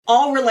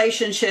all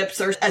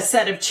relationships are a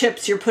set of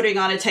chips you're putting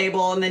on a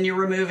table and then you're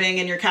removing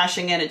and you're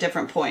cashing in at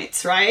different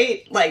points,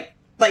 right? Like,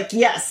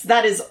 yes,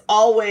 that is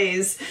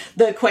always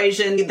the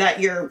equation that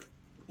you're,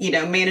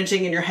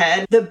 managing in your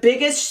head. The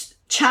biggest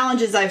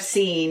challenges I've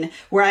seen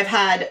where I've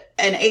had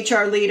an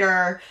HR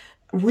leader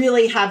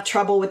really have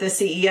trouble with a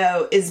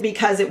CEO is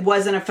because it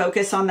wasn't a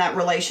focus on that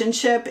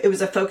relationship. It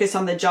was a focus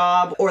on the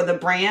job or the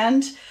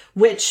brand,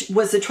 which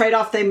was the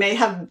trade-off they may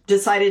have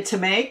decided to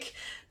make.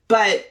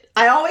 But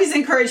I always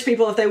encourage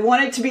people, if they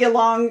want it to be a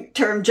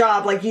long-term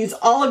job, like use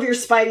all of your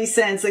spidey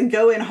sense and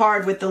go in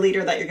hard with the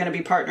leader that you're going to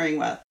be partnering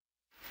with.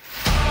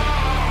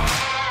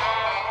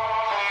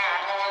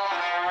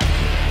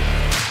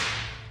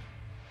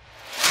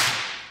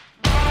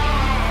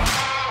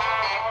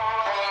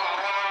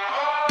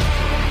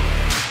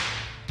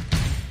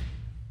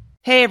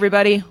 Hey,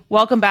 everybody.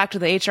 Welcome back to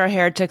the HR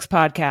Heretics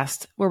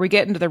podcast, where we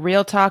get into the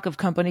real talk of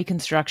company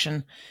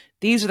construction.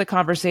 These are the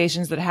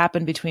conversations that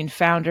happen between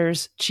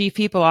founders, chief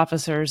people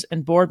officers,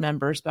 and board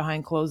members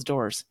behind closed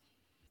doors.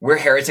 We're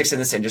heretics in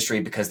this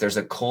industry because there's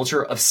a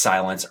culture of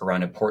silence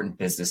around important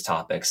business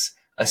topics,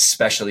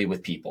 especially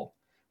with people.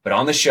 But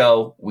on the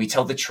show, we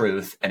tell the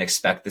truth and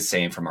expect the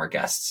same from our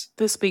guests.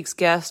 This week's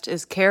guest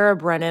is Cara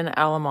Brennan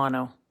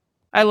Allamano.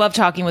 I love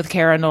talking with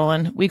Cara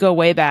Nolan. We go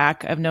way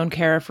back. I've known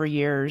Cara for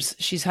years.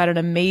 She's had an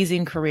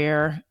amazing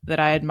career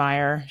that I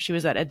admire. She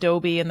was at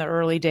Adobe in the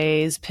early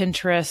days,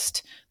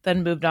 Pinterest,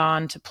 then moved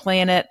on to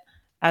Planet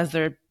as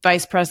their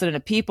vice president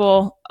of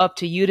people, up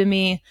to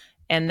Udemy,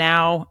 and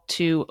now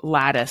to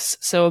Lattice.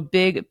 So a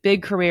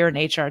big career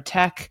in HR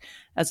tech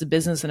as a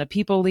business and a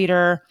people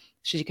leader.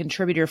 She's a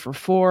contributor for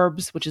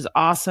Forbes, which is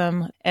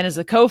awesome, and is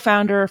a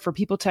co-founder for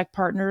People Tech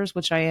Partners,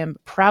 which I am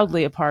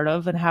proudly a part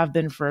of and have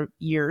been for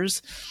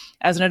years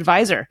as an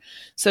advisor.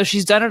 So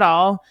she's done it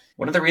all.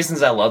 One of the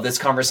reasons I love this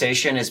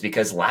conversation is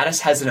because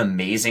Lattice has an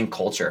amazing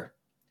culture.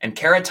 And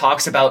Cara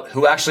talks about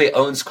who actually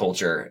owns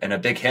culture. And a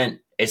big hint,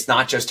 it's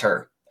not just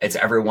her. It's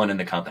everyone in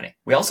the company.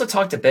 We also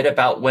talked a bit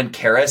about when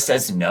Cara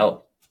says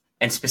no,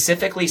 and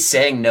specifically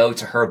saying no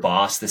to her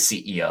boss, the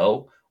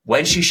CEO,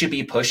 when she should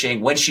be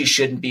pushing, when she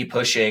shouldn't be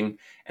pushing,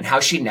 and how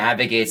she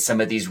navigates some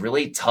of these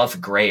really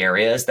tough gray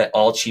areas that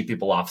all chief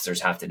people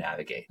officers have to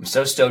navigate. I'm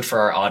so stoked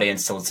for our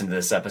audience to listen to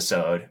this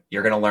episode.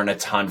 You're going to learn a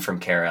ton from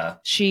Cara.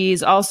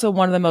 She's also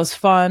one of the most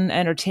fun,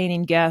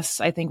 entertaining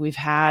guests I think we've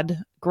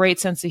had.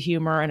 Great sense of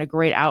humor and a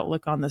great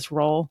outlook on this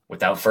role.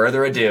 Without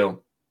further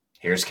ado,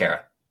 here's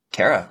Cara.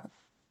 Cara,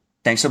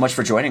 thanks so much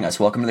for joining us.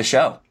 Welcome to the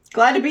show.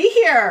 Glad to be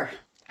here.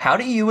 How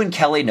do you and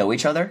Kelly know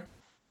each other?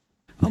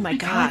 Oh my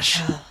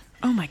gosh.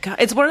 Oh my God.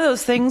 It's one of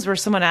those things where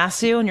someone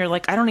asks you and you're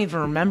like, I don't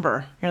even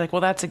remember. You're like,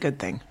 well, that's a good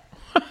thing.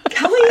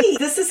 Kelly,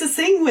 this is the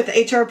thing with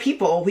HR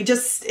people. We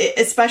just,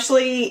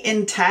 especially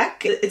in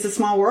tech, it's a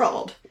small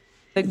world.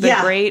 The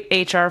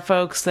great HR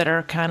folks that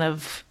are kind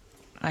of,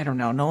 I don't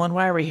know, Nolan,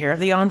 why are we here?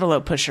 The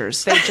envelope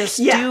pushers. They just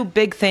do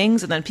big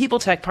things, and then People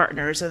Tech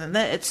Partners. And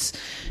then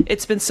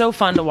it's been so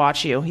fun to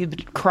watch you.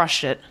 You've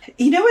crushed it.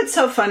 You know what's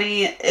so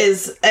funny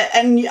is,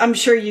 and I'm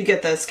sure you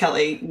get this,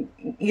 Kelly,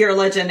 you're a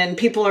legend, and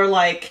people are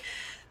like,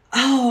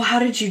 oh, how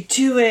did you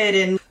do it?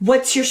 And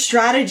what's your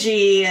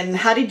strategy? And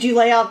how did you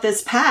lay out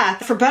this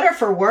path? For better,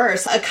 for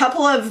worse, a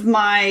couple of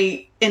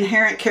my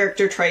inherent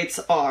character traits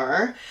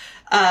are,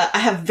 I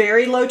have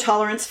very low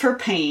tolerance for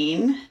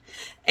pain,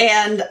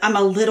 and I'm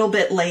a little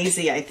bit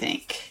lazy, I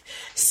think.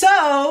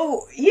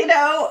 So,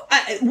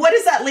 what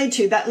does that lead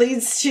to? That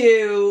leads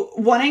to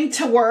wanting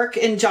to work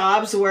in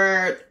jobs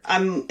where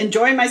I'm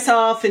enjoying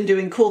myself and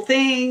doing cool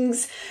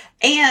things,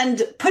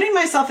 and putting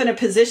myself in a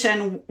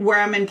position where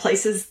I'm in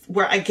places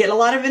where I get a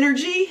lot of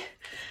energy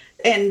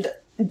and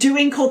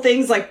doing cool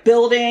things like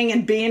building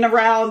and being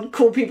around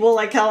cool people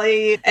like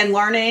Kelly and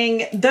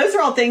learning. Those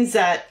are all things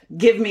that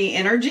give me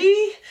energy.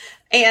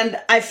 And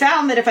I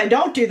found that if I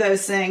don't do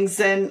those things,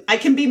 then I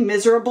can be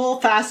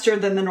miserable faster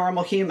than the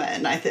normal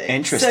human, I think.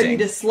 Interesting. So you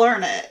just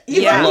learn it.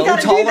 Low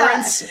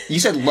tolerance. You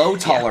said low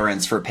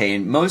tolerance for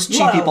pain. Most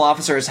chief people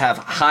officers have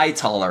high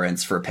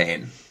tolerance for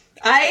pain.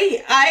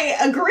 I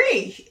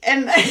agree.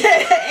 And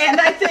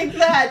I think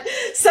that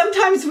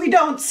sometimes we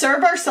don't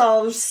serve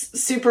ourselves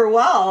super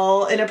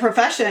well in a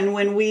profession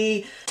when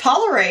we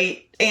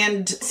tolerate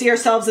and see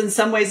ourselves in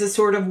some ways as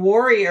sort of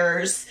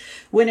warriors,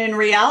 when in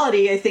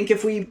reality, I think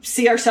if we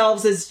see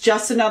ourselves as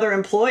just another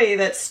employee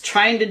that's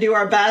trying to do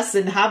our best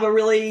and have a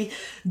really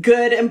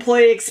good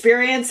employee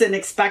experience and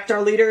expect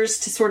our leaders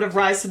to sort of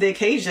rise to the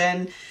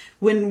occasion,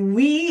 when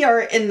we are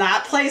in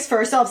that place for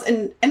ourselves,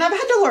 and I've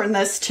had to learn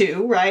this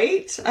too,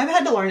 right? I've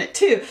had to learn it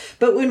too.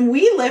 But when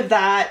we live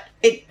that,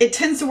 it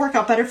tends to work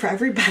out better for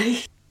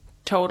everybody.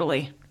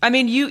 Totally. I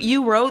mean,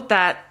 you wrote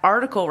that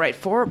article, right?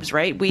 Forbes,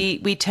 right?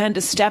 We tend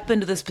to step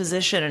into this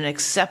position and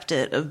accept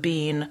it of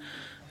being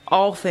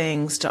all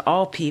things to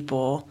all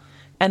people.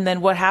 And then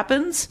what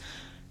happens?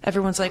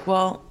 Everyone's like,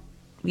 well,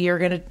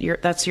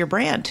 that's your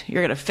brand.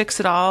 You're going to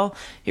fix it all.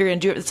 You're going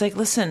to do it. It's like,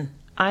 listen,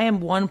 I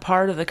am one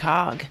part of the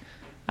cog.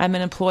 I'm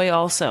an employee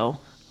also.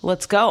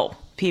 Let's go,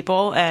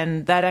 people.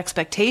 And that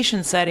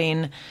expectation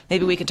setting,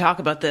 maybe we can talk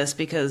about this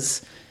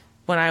because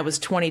when I was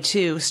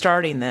 22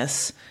 starting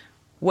this,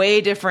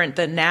 way different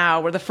than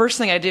now, where the first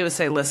thing I do is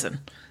say, listen,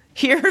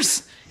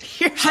 here's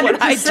 100%.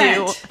 What I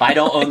do. I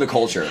don't own the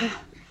culture.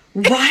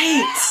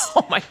 Right.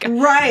 Oh my God.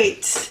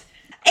 Right.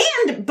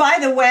 And by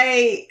the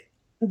way,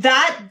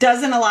 that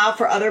doesn't allow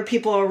for other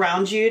people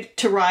around you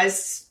to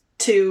rise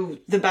to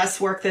the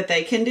best work that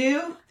they can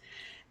do.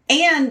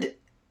 And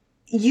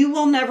you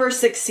will never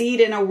succeed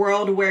in a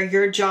world where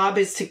your job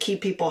is to keep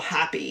people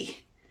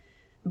happy.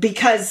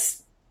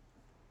 Because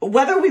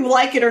whether we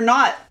like it or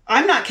not,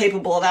 I'm not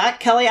capable of that.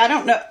 Kelly, I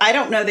don't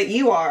know that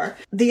you are.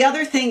 The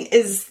other thing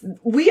is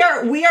we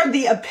are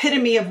the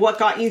epitome of what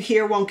got you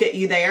here won't get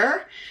you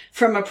there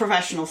from a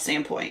professional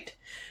standpoint.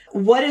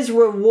 What is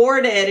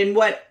rewarded and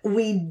what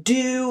we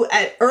do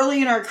at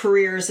early in our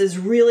careers is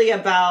really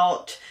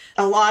about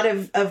a lot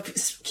of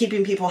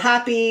keeping people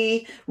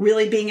happy,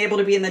 really being able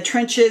to be in the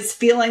trenches,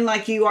 feeling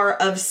like you are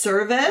of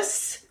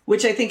service,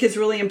 which I think is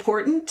really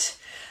important.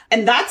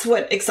 And that's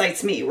what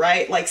excites me,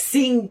 right? Like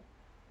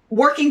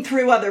working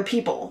through other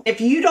people.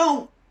 If you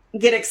don't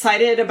get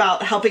excited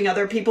about helping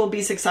other people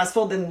be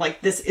successful, then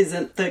like this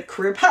isn't the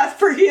career path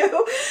for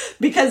you,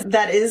 because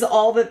that is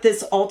all that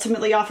this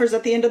ultimately offers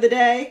at the end of the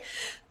day.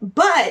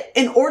 But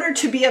in order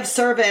to be of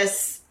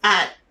service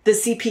at the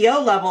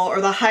CPO level or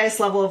the highest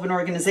level of an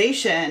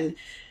organization,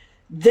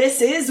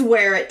 this is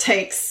where it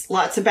takes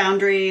lots of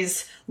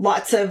boundaries,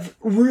 lots of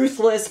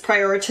ruthless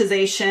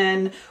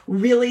prioritization,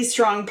 really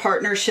strong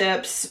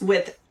partnerships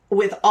with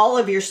all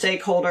of your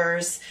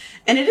stakeholders.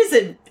 And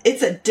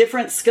it's a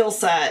different skill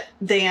set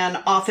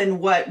than often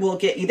what will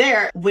get you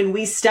there. When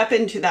we step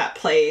into that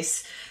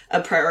place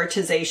of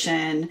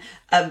prioritization,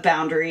 of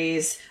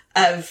boundaries,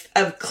 of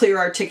clear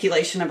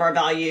articulation of our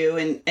value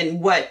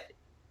and what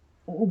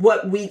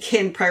we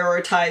can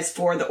prioritize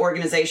for the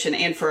organization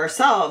and for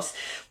ourselves,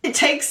 it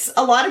takes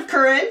a lot of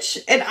courage.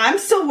 And I'm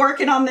still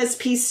working on this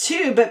piece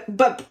too,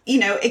 but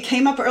it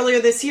came up earlier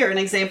this year. An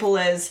example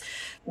is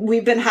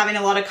we've been having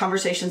a lot of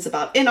conversations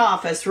about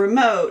in-office,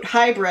 remote,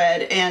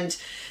 hybrid, and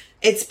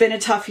it's been a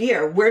tough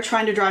year. We're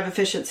trying to drive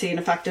efficiency and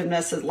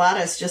effectiveness at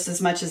Lattice just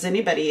as much as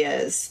anybody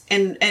is.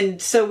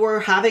 And so we're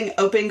having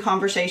open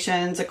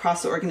conversations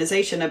across the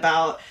organization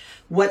about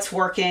what's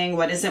working,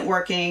 what isn't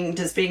working.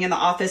 Does being in the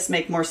office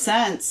make more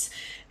sense?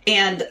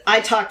 And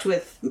I talked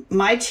with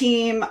my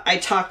team. I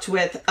talked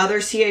with other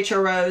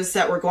CHROs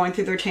that were going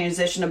through their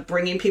transition of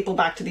bringing people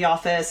back to the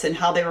office and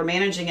how they were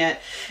managing it.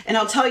 And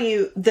I'll tell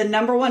you, the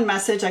number one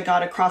message I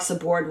got across the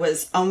board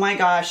was, oh my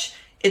gosh,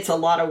 it's a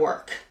lot of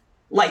work.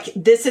 Like,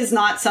 this is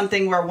not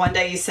something where one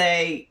day you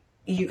say,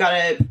 you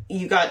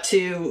got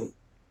to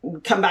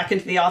come back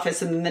into the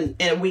office and then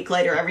a week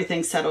later,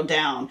 everything's settled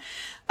down.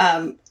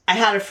 I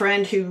had a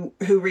friend who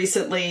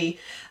recently,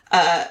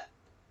 I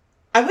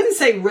wouldn't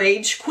say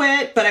rage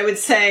quit, but I would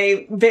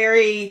say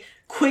very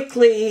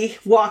quickly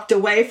walked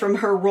away from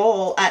her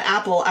role at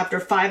Apple after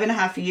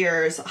 5.5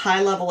 years,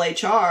 high level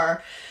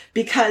HR,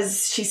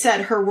 because she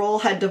said her role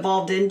had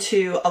devolved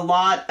into a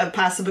lot of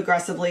passive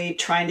aggressively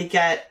trying to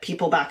get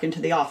people back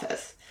into the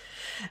office.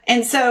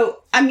 And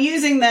so I'm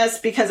using this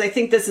because I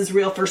think this is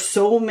real for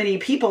so many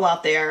people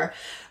out there.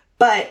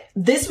 But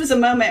this was a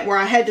moment where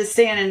I had to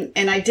stand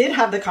and I did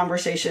have the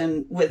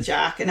conversation with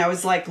Jack. And I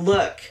was like,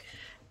 look,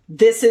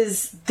 this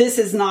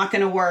is not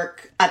going to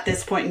work at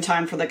this point in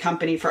time for the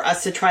company, for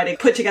us to try to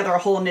put together a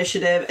whole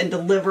initiative and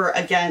deliver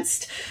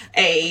against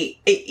a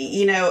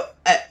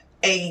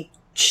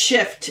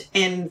shift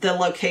in the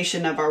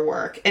location of our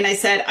work. And I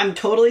said, I'm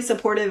totally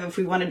supportive if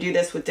we want to do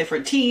this with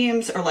different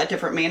teams or let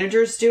different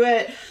managers do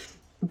it.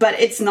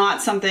 But it's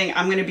not something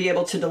I'm going to be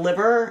able to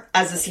deliver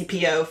as a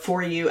CPO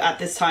for you at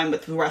this time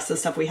with the rest of the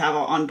stuff we have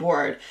on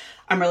board.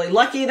 I'm really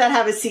lucky that I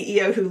have a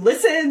CEO who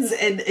listens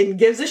and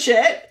gives a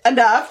shit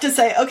enough to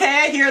say,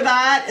 okay, I hear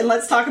that. And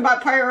let's talk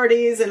about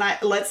priorities and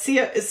let's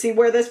see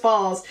where this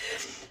falls.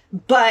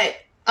 But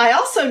I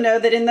also know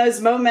that in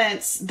those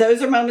moments,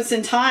 those are moments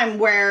in time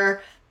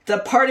where the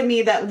part of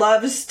me that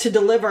loves to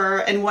deliver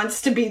and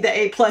wants to be the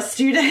A+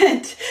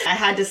 student, I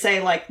had to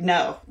say, like,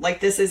 no, like,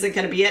 this isn't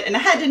going to be it. And I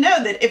had to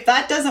know that if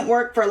that doesn't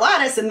work for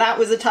Lattice and that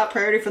was a top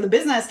priority for the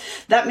business,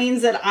 that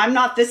means that I'm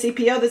not the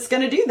CPO that's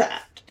going to do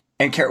that.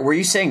 And Cara, were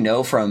you saying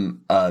no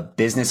from a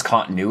business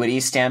continuity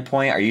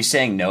standpoint? Are you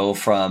saying no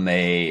from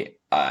a,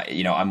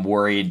 I'm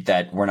worried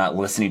that we're not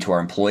listening to our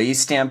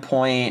employees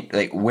standpoint?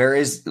 Like, where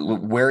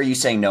are you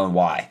saying no and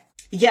why?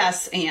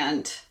 Yes.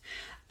 And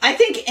I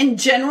think in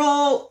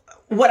general,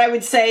 what I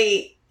would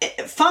say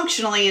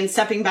functionally and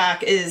stepping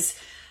back is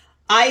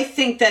I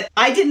think that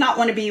I did not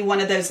want to be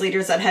one of those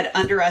leaders that had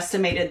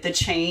underestimated the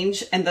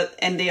change and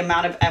the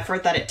amount of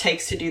effort that it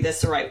takes to do this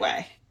the right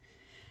way.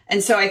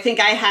 And so I think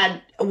I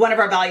had one of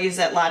our values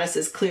at Lattice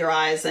is clear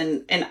eyes.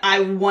 And I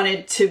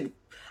wanted to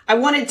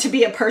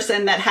be a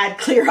person that had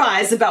clear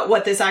eyes about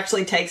what this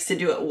actually takes to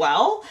do it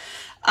well.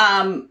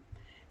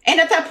 And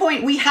at that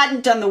point, we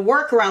hadn't done the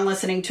work around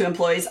listening to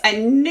employees. I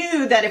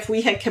knew that if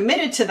we had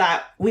committed to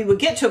that, we would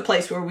get to a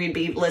place where we'd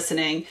be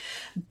listening.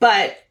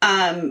 But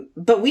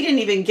we didn't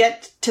even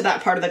get to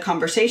that part of the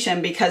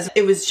conversation because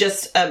it was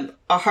just a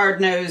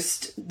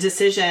hard-nosed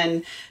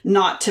decision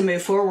not to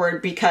move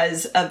forward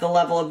because of the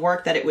level of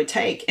work that it would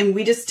take. And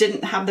we just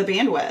didn't have the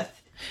bandwidth.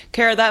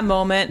 Cara, that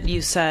moment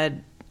you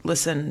said,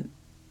 listen,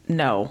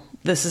 no,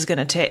 this is going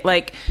to take,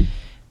 like,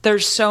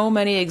 there's so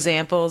many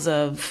examples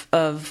of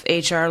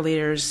HR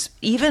leaders,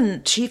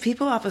 even chief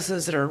people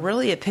officers that are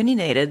really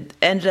opinionated,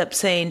 ended up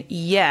saying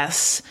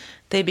yes.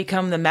 They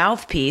become the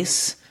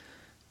mouthpiece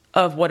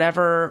of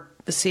whatever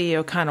the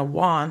CEO kind of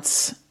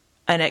wants,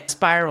 and it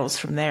spirals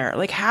from there.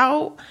 Like,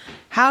 how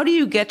do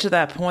you get to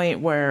that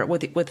point where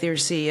with your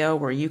CEO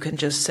where you can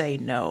just say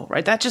no,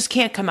 right? That just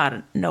can't come out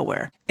of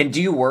nowhere. And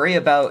do you worry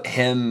about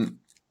him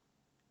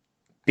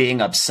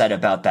being upset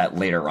about that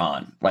later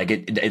on?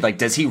 Like,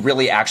 does he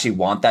really actually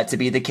want that to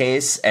be the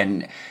case?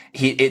 And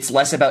it's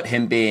less about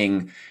him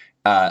being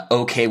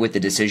okay with the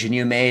decision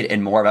you made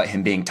and more about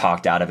him being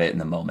talked out of it in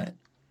the moment.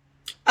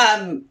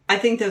 I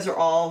think those are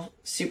all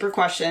super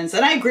questions.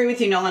 And I agree with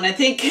you, Nolan. I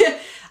think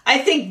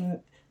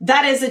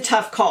that is a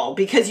tough call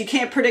because you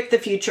can't predict the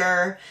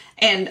future,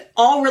 and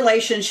all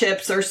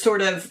relationships are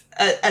sort of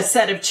a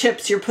set of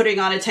chips you're putting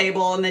on a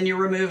table and then you're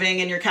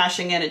removing and you're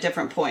cashing in at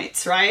different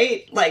points,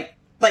 right? Like,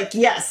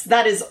 yes,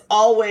 that is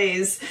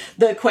always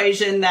the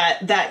equation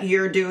that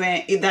you're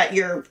doing, that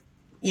you're,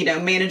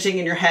 managing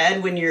in your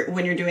head when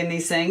you're doing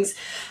these things.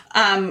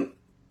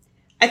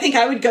 I think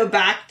I would go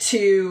back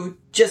to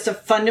just a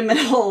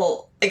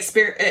fundamental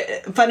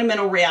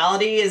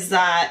reality is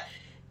that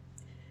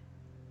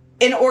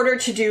in order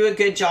to do a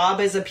good job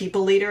as a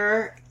people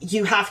leader,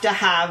 you have to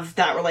have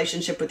that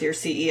relationship with your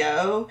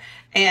CEO.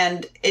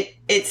 And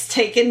it's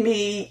taken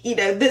me,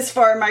 this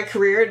far in my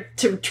career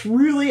to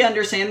really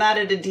understand that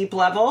at a deep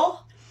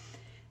level.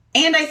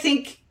 And I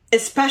think,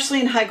 especially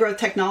in high growth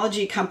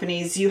technology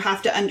companies, you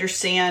have to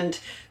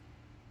understand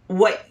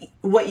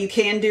what you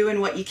can do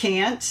and what you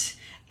can't,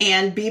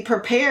 and be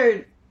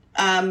prepared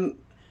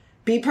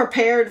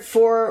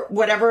for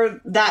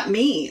whatever that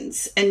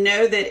means, and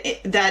know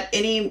that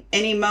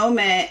any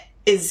moment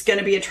is going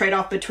to be a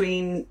trade-off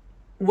between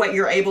what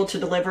you're able to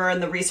deliver and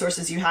the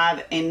resources you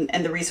have and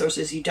the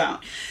resources you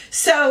don't.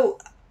 So,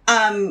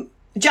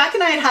 Jack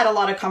and I had a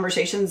lot of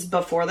conversations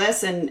before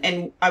this,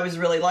 and I was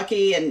really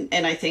lucky.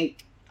 And I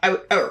think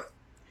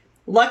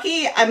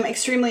lucky, I'm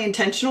extremely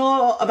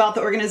intentional about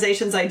the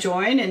organizations I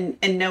join,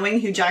 and knowing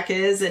who Jack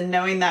is and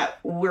knowing that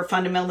we're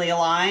fundamentally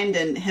aligned,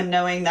 and him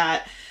knowing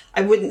that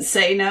I wouldn't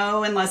say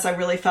no unless I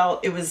really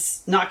felt it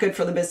was not good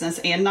for the business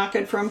and not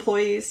good for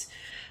employees.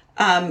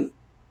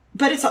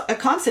 But it's a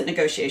constant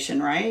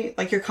negotiation, right?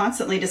 Like, you're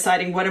constantly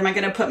deciding, what am I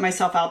going to put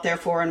myself out there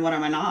for and what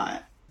am I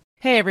not?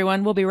 Hey,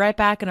 everyone. We'll be right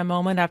back in a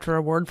moment after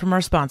a word from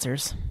our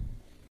sponsors.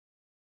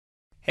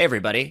 Hey,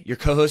 everybody. Your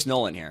co-host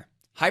Nolan here.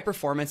 High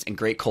performance and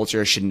great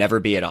culture should never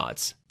be at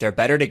odds. They're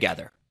better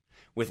together.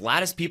 With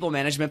Lattice People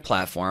Management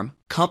Platform,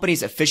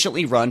 companies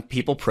efficiently run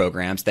people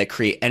programs that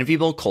create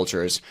enviable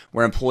cultures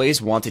where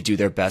employees want to do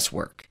their best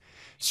work.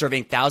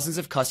 Serving thousands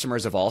of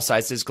customers of all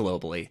sizes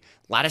globally,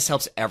 Lattice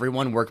helps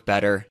everyone work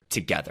better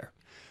together.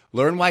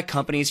 Learn why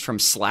companies from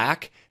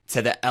Slack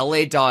to the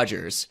LA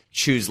Dodgers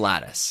choose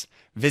Lattice.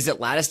 Visit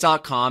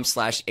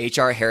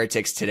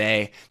lattice.com/HRheretics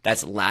today.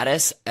 That's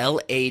Lattice,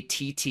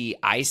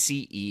 LATTICE.com.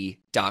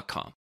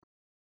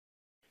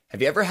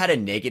 Have you ever had a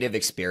negative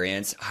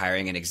experience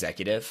hiring an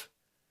executive?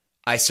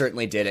 I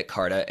certainly did at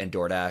Cara and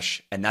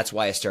DoorDash, and that's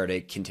why I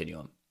started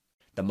Continuum,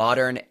 the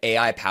modern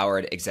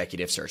AI-powered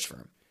executive search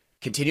firm.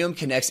 Continuum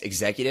connects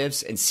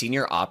executives and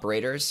senior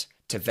operators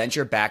to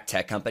venture-backed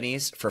tech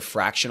companies for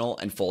fractional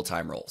and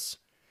full-time roles.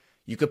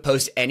 You could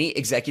post any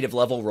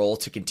executive-level role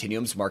to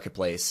Continuum's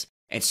marketplace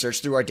and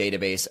search through our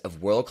database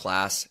of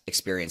world-class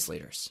experienced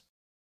leaders.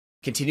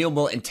 Continuum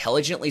will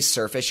intelligently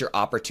surface your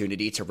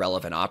opportunity to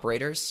relevant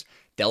operators.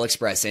 They'll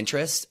express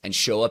interest and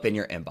show up in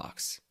your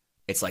inbox.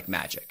 It's like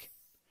magic.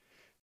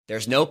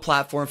 There's no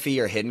platform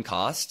fee or hidden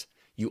cost.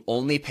 You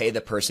only pay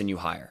the person you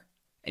hire,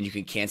 and you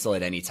can cancel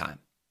at any time.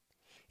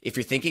 If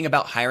you're thinking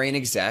about hiring an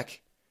exec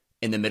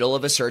in the middle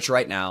of a search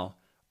right now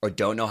or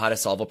don't know how to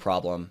solve a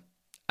problem,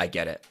 I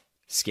get it.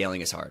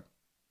 Scaling is hard.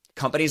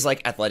 Companies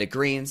like Athletic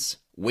Greens,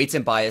 Weights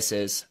and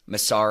Biases,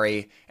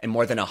 Masari, and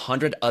more than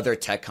 100 other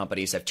tech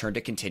companies have turned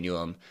to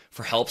Continuum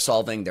for help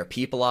solving their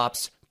people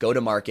ops,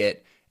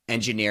 go-to-market,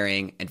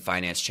 engineering, and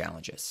finance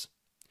challenges.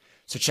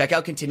 So check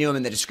out Continuum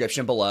in the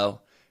description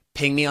below.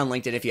 Ping me on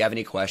LinkedIn if you have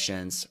any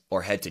questions,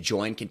 or head to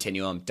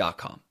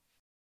joincontinuum.com.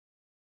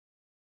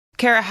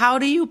 Cara, how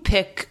do you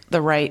pick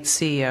the right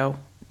CEO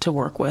to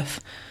work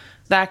with?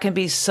 That can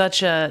be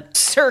such a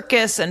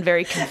circus and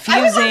very confusing.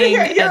 I want to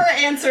hear your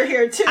answer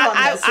here too on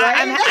this, right?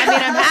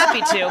 I'm happy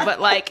to, but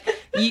like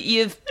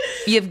you've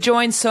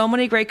joined so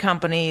many great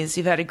companies.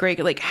 You've had a great,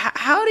 like,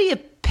 how do you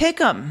pick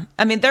them.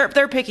 I mean,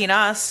 they're picking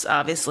us,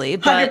 obviously,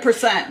 but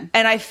 100%.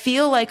 And I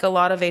feel like a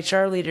lot of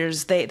HR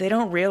leaders, they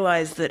don't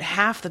realize that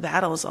half the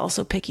battle is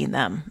also picking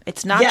them.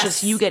 It's not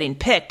just you getting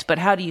picked, but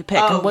how do you pick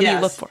and what do you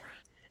look for?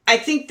 I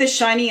think the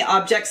shiny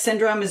object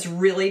syndrome is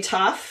really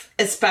tough,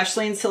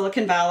 especially in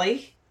Silicon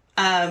Valley.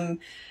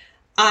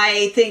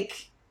 I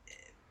think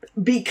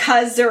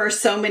because there are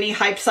so many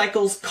hype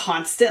cycles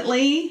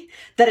constantly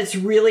that it's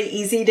really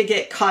easy to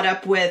get caught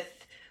up with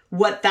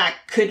what that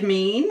could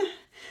mean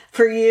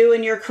for you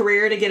and your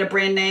career to get a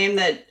brand name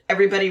that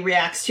everybody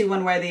reacts to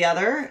one way or the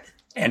other.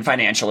 And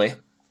financially.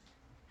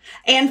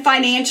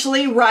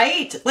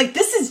 Right? Like,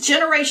 this is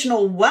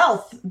generational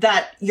wealth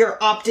that you're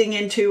opting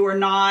into or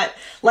not.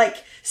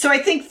 Like, so I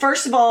think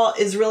first of all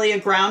is really a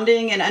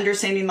grounding and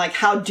understanding, like,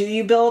 how do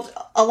you build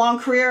a long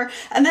career?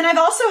 And then I've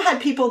also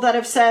had people that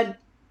have said,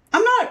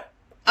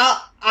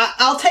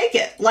 I'll take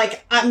it.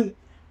 Like, I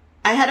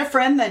had a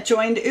friend that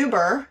joined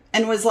Uber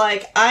and was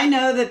like, I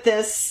know that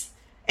this,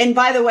 and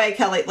by the way,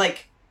 Kelly,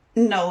 like,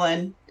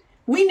 Nolan,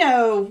 we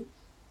know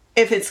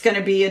if it's going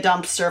to be a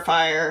dumpster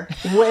fire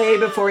way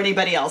before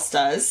anybody else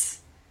does.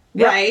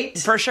 Yep, right?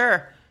 For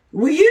sure.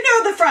 Well, you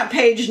know, the front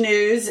page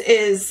news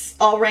is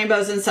all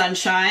rainbows and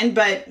sunshine,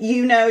 but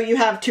you know, you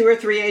have 2 or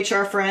 3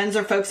 HR friends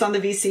or folks on the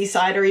VC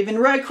side or even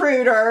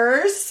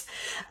recruiters,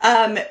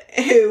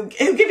 who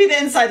give you the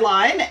inside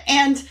line.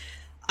 And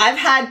I've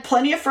had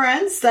plenty of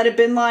friends that have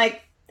been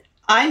like,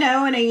 I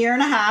know in a year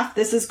and a half,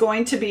 this is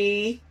going to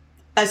be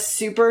a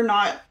super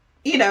not,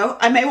 you know,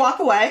 I may walk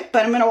away,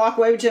 but I'm going to walk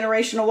away with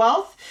generational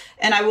wealth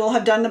and I will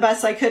have done the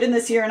best I could in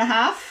this year and a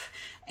half.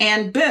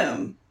 And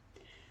boom.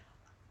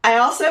 I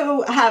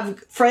also have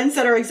friends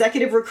that are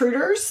executive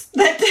recruiters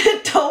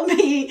that told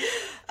me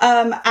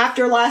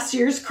after last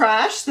year's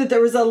crash that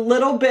there was a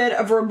little bit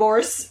of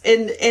remorse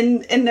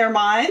in their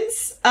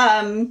minds.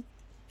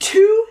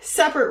 2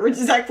 separate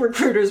exec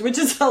recruiters, which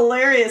is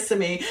hilarious to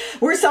me,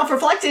 were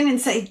self-reflecting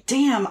and say,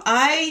 damn,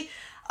 I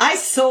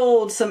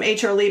sold some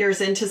HR leaders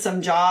into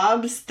some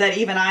jobs that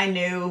even I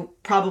knew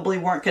probably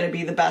weren't going to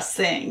be the best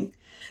thing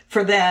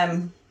for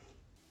them.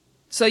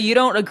 So you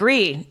don't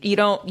agree. You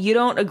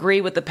don't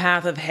agree with the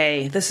path of,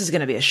 hey, this is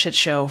going to be a shit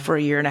show for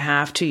a year and a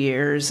half, 2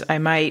 years. I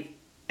might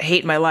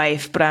hate my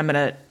life, but I'm going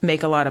to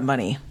make a lot of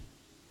money.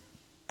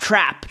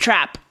 Trap.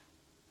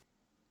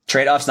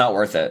 Trade-off's not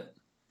worth it.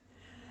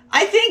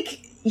 I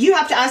think you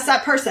have to ask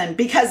that person,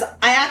 because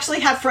I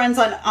actually have friends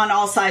on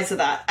all sides of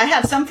that. I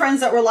have some friends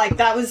that were like,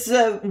 that was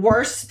the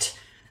worst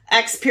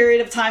X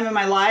period of time in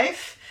my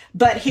life,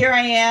 but here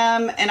I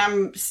am and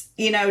I'm,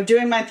 you know,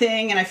 doing my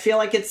thing and I feel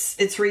like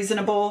it's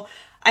reasonable.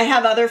 I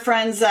have other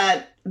friends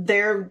that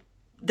their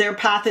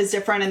path is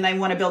different and they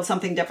want to build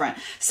something different.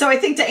 So I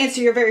think to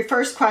answer your very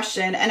first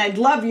question, and I'd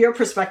love your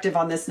perspective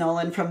on this,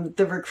 Nolan, from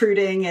the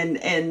recruiting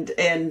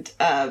and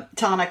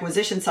talent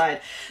acquisition side.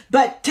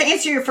 But to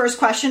answer your first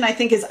question, I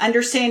think is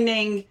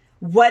understanding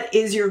what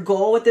is your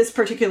goal with this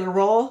particular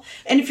role.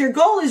 And if your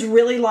goal is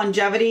really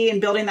longevity and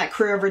building that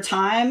career over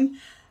time,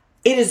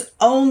 it is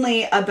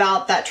only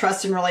about that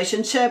trust and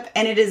relationship,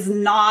 and it is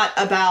not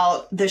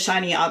about the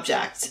shiny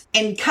object.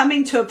 And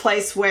coming to a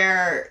place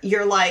where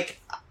you're like,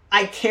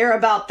 I care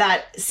about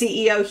that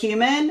CEO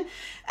human,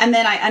 and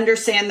then I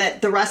understand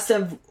that the rest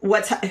of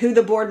who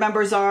the board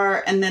members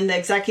are, and then the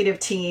executive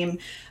team,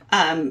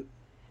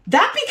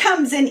 that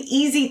becomes an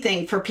easy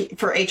thing for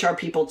HR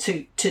people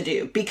to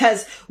do,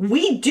 because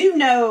we do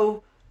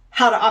know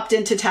how to opt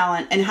into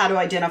talent and how to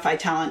identify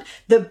talent.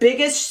 The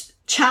biggest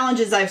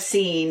challenges I've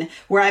seen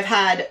where I've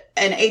had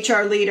an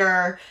HR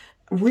leader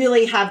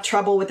really have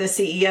trouble with a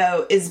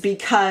CEO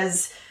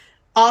is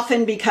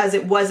often because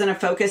it wasn't a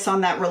focus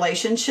on that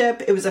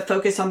relationship. It was a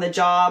focus on the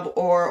job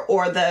or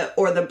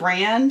the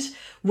brand,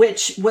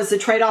 which was the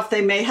trade-off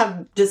they may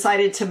have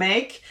decided to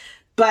make.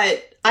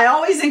 But I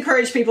always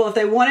encourage people, if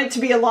they want it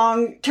to be a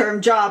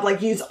long-term job,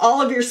 like, use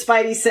all of your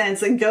spidey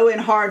sense and go in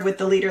hard with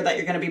the leader that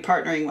you're going to be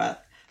partnering with.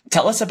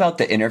 Tell us about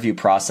the interview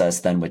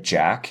process then with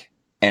Jack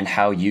and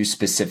how you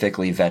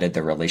specifically vetted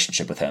the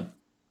relationship with him.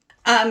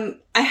 I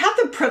have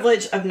the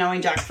privilege of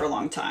knowing Jack for a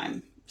long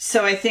time.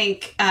 So I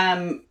think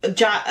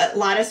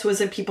Lattice was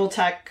a people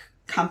tech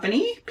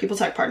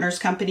partners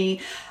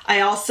company.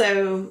 I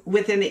also,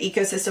 within the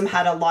ecosystem,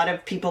 had a lot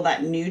of people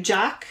that knew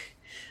Jack.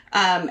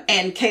 And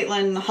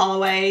Caitlin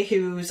Holloway,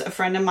 who's a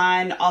friend of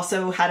mine,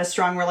 also had a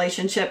strong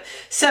relationship.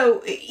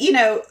 So, you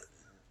know,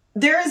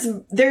 there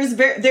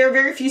are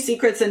very few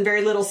secrets and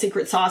very little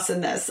secret sauce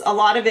in this. A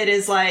lot of it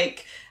is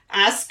like,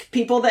 ask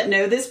people that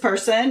know this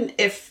person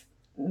if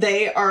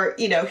they are,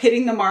 you know,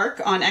 hitting the mark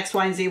on X,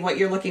 Y, and Z, what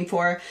you're looking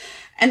for.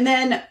 And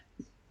then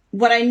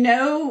what I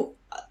know,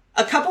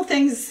 a couple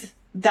things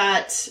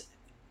that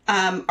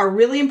are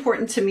really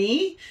important to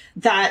me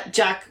that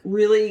Jack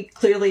really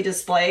clearly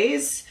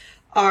displays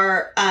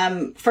are,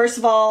 first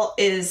of all,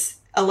 is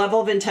a level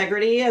of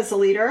integrity as a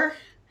leader.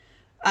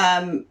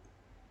 And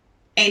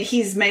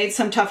he's made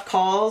some tough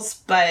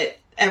calls, but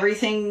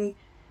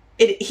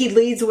he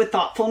leads with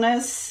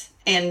thoughtfulness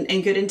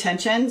and good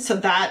intention. So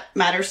that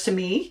matters to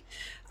me.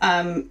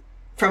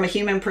 from a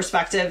human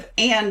perspective.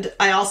 And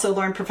I also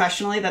learned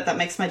professionally that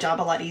makes my job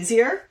a lot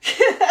easier.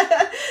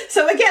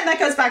 So again, that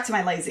goes back to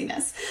my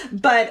laziness,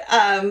 but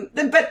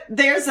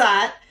there's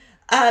that.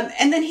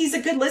 And then he's a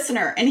good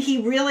listener, and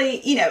he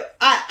really,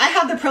 I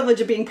have the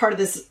privilege of being part of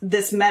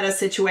this meta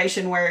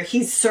situation where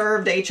he's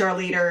served HR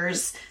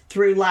leaders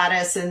through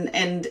Lattice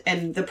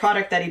and the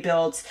product that he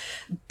builds.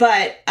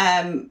 But,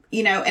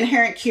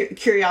 inherent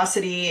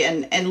curiosity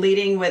and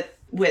leading with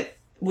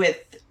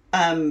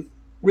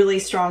really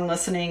strong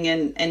listening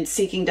and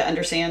seeking to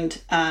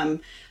understand.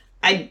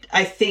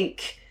 I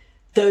think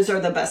those are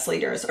the best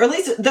leaders, or at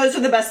least those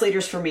are the best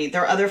leaders for me.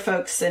 There are other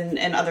folks and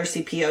other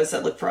CPOs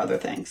that look for other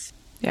things.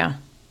 Yeah.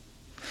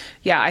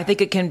 Yeah. I think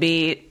it can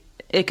be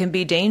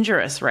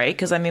dangerous, right?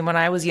 Because when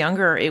I was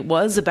younger, it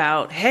was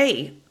about,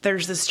 hey,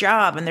 there's this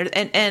job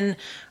and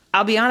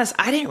I'll be honest,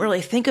 I didn't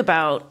really think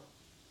about,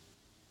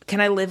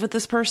 can I live with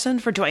this person?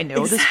 Do I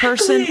know this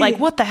person? Like,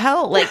 what the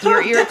hell? Like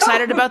you're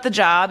excited about the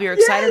job. You're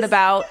excited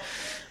about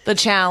the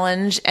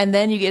challenge. And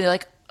then you get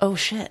like, oh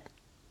shit.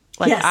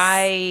 Like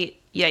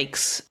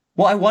yikes.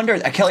 Well, I wonder,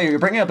 Kelly, you're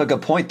bringing up a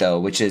good point though,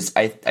 which is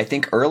I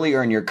think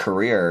earlier in your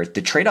career,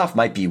 the trade-off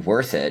might be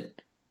worth it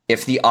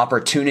if the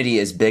opportunity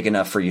is big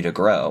enough for you to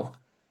grow.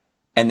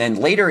 And then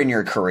later in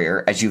your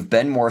career, as you've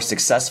been more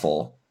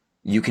successful,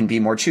 you can be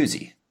more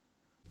choosy.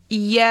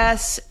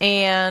 Yes.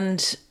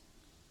 And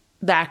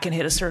that can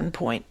hit a certain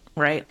point,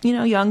 right?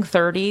 Young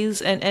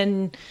 30s.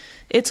 And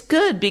it's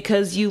good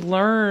because you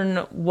learn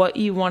what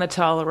you want to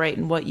tolerate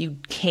and what you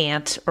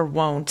can't or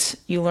won't.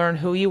 You learn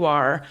who you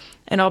are.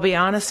 And I'll be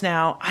honest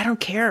now, I don't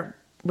care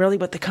really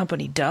what the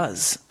company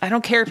does. I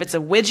don't care if it's a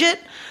widget,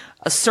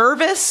 a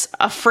service,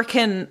 a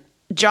freaking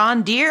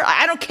John Deere.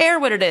 I don't care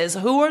what it is.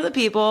 Who are the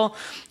people?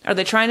 Are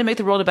they trying to make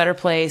the world a better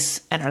place?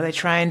 And are they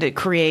trying to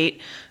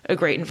create a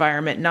great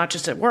environment, not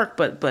just at work,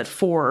 but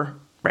for,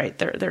 right,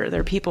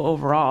 their people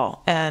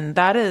overall? And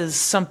that is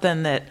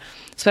something that,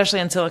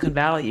 especially in Silicon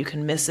Valley, you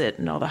can miss it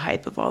and all the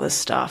hype of all this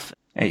stuff.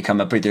 And you come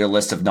up with your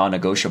list of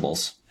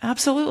non-negotiables.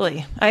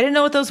 Absolutely. I didn't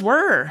know what those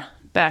were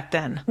back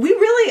then. We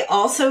really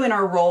also, in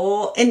our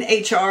role in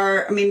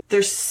HR,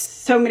 there's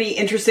so many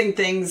interesting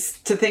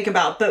things to think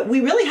about, but we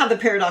really have the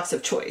paradox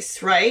of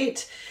choice,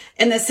 right?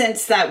 In the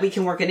sense that we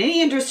can work in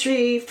any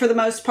industry for the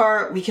most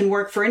part. We can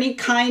work for any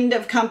kind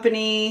of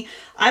company.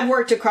 I've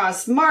worked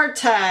across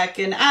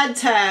MarTech and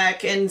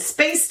AdTech and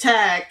Space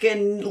Tech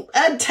and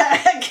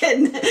EdTech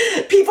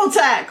and People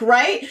Tech,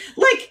 right?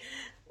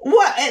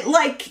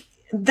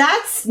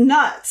 That's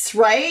nuts,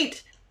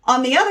 right?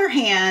 On the other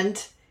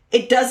hand,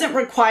 it doesn't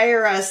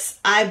require us,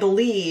 I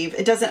believe,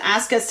 it doesn't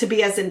ask us to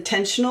be as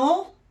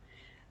intentional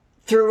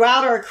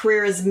throughout our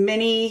career as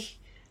many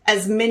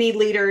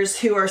leaders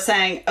who are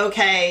saying,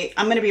 okay,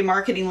 I'm going to be a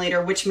marketing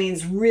leader, which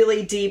means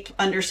really deep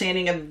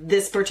understanding of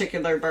this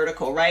particular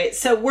vertical, right?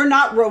 So we're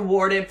not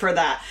rewarded for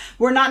that.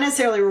 We're not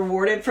necessarily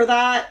rewarded for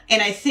that.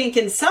 And I think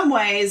in some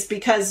ways,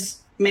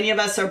 because many of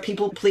us are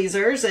people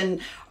pleasers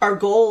and our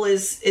goal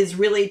is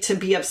really to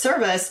be of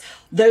service,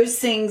 those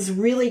things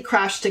really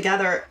crash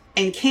together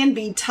and can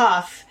be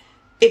tough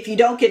if you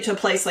don't get to a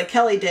place like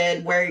Kelly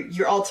did, where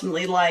you're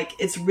ultimately like,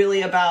 it's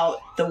really about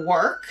the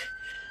work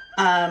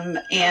and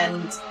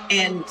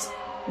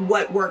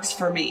what works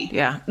for me.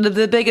 Yeah.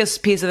 The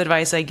biggest piece of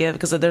advice I give,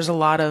 because there's a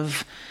lot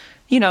of,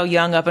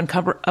 young up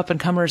and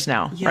comers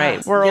now, yes,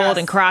 right? We're old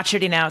and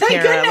crotchety now,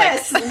 Thank Cara.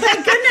 Goodness.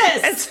 Thank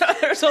goodness. And so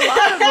there's a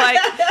lot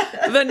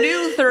of the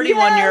new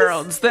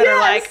 31-year-olds that are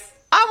like,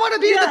 I want to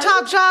be in the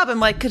top job. I'm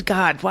like, good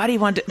God, why do you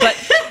want to?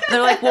 But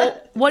they're like,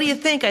 well, what do you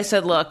think? I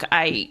said, look,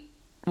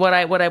 what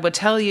I would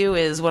tell you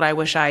is what I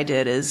wish I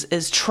did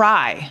is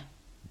try,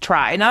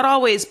 not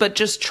always, but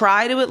just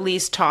try to at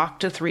least talk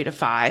to 3 to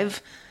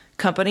 5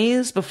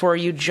 companies before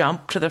you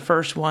jump to the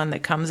first one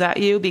that comes at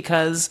you,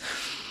 because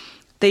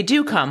they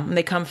do come and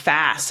they come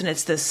fast, and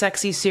it's this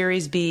sexy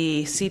Series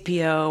B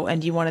CPO,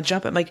 and you want to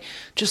jump it. I'm like,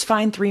 just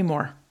find 3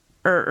 more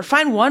or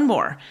find 1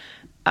 more.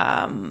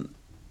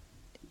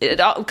 It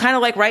kind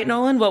of like, right,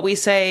 Nolan, what we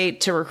say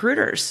to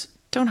recruiters: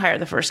 don't hire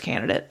the first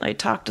candidate. Like,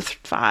 talk to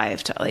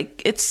 5.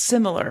 It's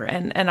similar,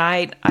 and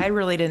I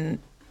really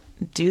didn't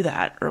do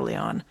that early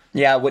on.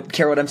 Yeah,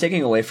 Cara, what I'm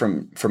taking away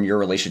from your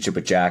relationship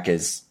with Jack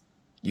is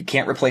you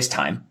can't replace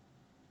time,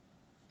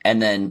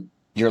 and then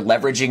you're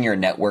leveraging your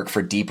network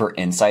for deeper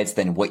insights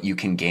than what you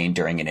can gain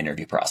during an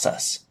interview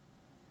process.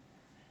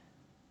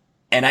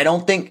 And I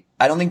don't think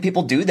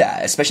people do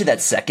that, especially that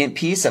second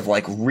piece of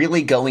like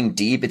really going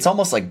deep. It's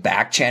almost like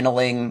back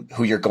channeling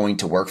who you're going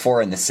to work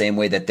for in the same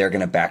way that they're going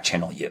to back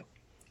channel you.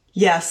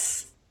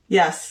 Yes,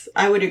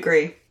 I would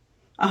agree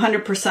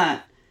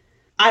 100%.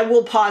 I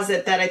will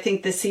posit that I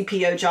think the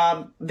CPO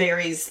job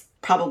varies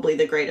probably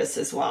the greatest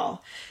as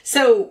well.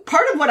 So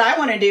part of what I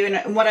want to do,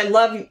 and what I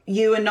love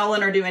you and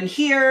Nolan are doing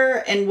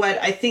here, and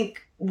what I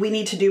think we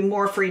need to do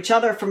more for each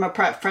other from a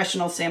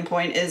professional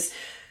standpoint, is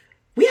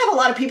we have a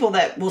lot of people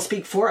that will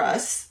speak for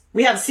us.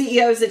 We have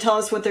CEOs that tell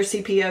us what their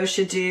CPO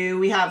should do.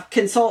 We have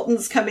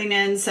consultants coming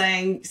in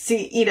saying,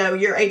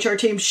 your HR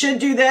team should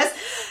do this.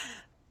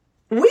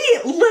 we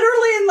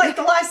literally in like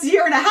the last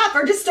year and a half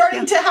are just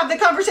starting to have the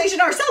conversation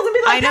ourselves and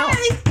be like,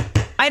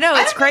 I know,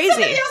 it's crazy.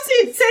 Somebody else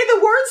needs to say the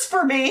words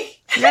for me.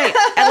 Right.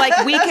 And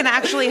like we can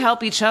actually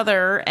help each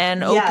other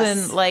and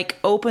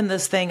open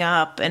this thing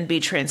up and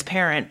be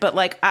transparent. But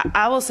like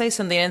I will say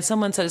something, and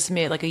someone said this to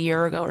me like a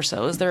year ago or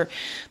so, is there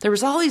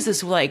was always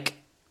this like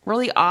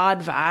really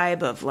odd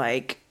vibe of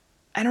like,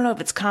 I don't know if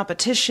it's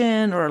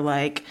competition or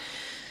like,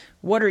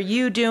 what are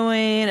you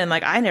doing? And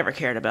like I never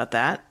cared about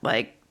that.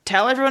 Like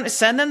tell everyone to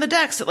send them the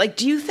decks. Like,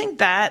 do you think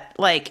that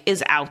like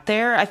is out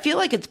there? I feel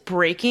like it's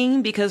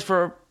breaking because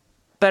for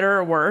better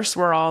or worse,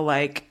 we're all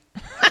like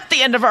at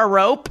the end of our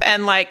rope,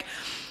 and like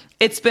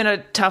it's been a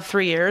tough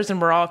 3 years and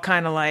we're all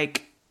kind of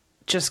like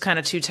just kind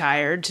of too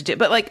tired to do.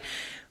 But like,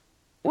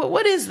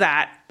 what is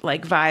that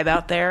like vibe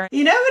out there?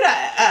 You know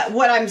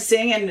what I'm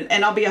seeing,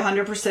 and I'll be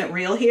 100%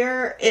 real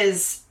here,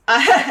 is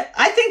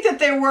I think that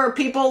there were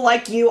people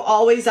like you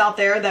always out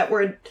there that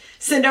would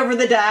send over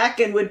the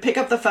deck and would pick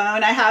up the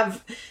phone. I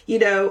have,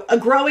 a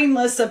growing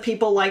list of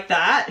people like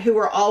that who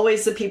are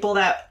always the people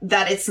that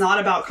it's not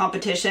about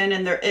competition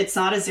and it's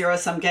not a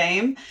zero-sum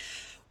game.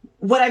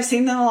 What I've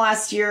seen in the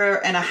last year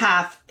and a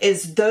half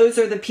is those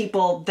are the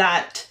people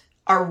that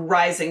are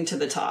rising to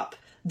the top.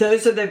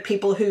 Those are the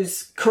people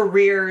whose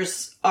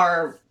careers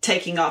are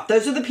taking off.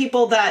 Those are the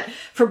people that,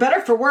 for better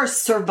or for worse,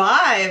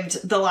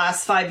 survived the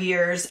last 5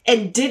 years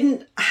and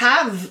didn't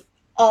have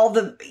all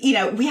the,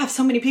 we have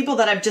so many people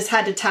that have just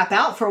had to tap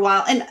out for a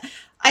while. And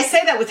I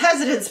say that with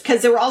hesitance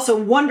because there were also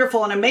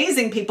wonderful and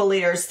amazing people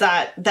leaders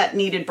that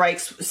needed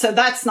breaks. So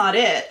that's not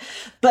it.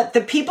 But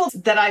the people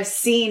that I've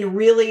seen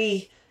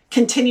really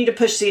continue to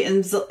push the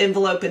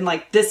envelope in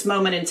like this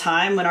moment in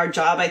time when our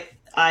job,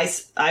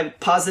 I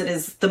posit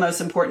is the most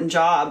important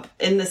job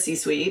in the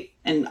C-suite.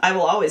 And I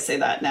will always say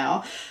that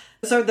now.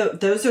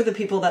 Those are the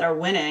people that are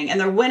winning, and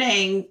they're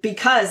winning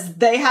because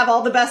they have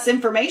all the best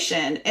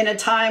information in a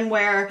time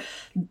where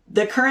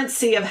the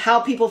currency of how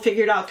people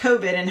figured out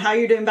COVID and how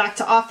you're doing back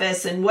to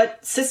office and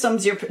what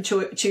systems you're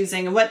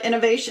choosing and what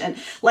innovation,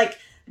 like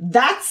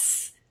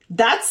that's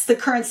the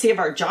currency of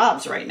our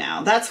jobs right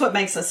now. That's what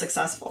makes us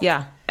successful.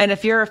 Yeah. And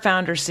if you're a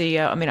founder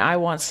CEO, I mean, I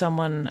want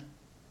someone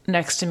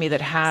next to me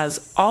that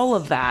has all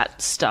of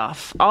that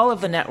stuff, all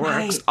of the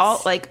networks, all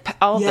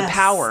of the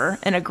power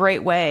in a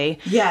great way.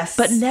 Yes.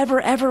 But never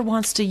ever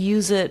wants to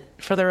use it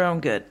for their own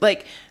good.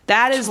 Like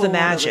that is the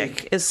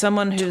magic, is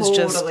someone who's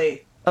just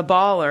a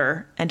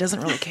baller and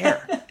doesn't really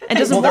care and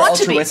doesn't want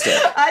to be.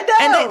 I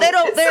know. And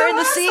they're in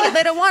the seat.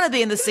 They don't want to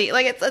be in the seat.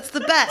 Like it's the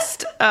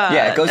best.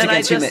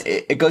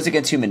 It goes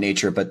against human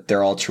nature, but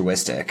they're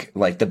altruistic.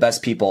 Like the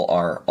best people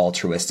are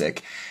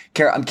altruistic.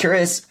 Cara, I'm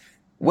curious,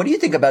 what do you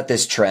think about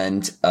this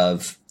trend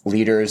of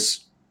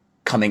leaders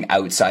coming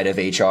outside of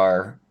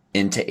HR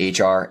into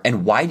HR?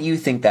 And why do you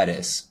think that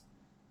is?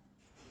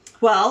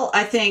 Well,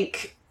 I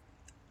think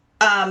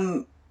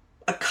a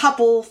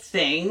couple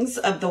things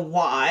of the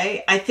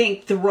why. I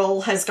think the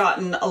role has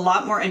gotten a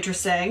lot more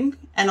interesting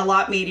and a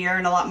lot meatier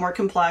and a lot more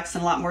complex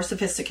and a lot more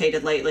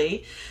sophisticated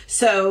lately.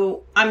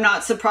 So I'm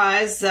not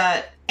surprised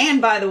that,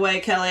 and by the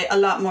way, Kelly, a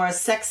lot more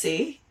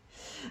sexy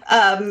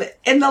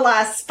in the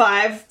last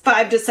 5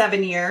 to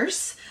 7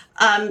 years.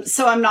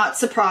 So I'm not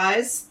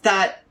surprised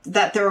that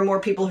there are more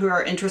people who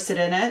are interested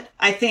in it.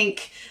 I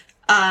think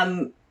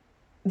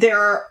there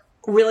are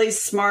really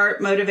smart,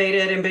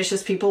 motivated,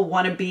 ambitious people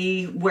want to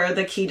be where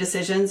the key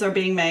decisions are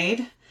being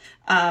made.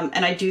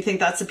 And I do think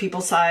that's the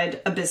people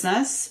side of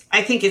business.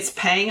 I think it's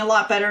paying a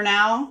lot better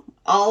now.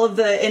 All of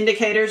the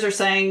indicators are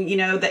saying,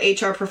 the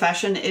HR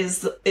profession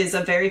is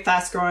a very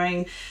fast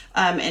growing,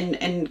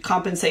 and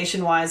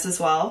compensation wise as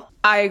well.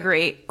 I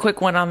agree. Quick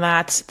one on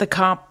that. The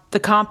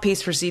comp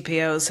piece for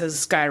CPOs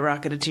has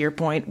skyrocketed, to your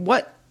point.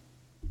 What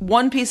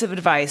one piece of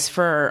advice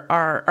for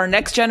our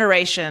next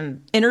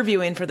generation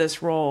interviewing for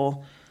this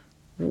role?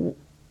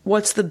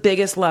 What's the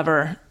biggest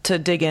lever to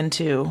dig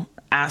into?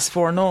 Ask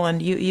for Nolan,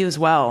 you as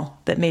well,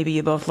 that maybe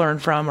you both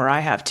learned from, or I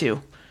have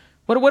too.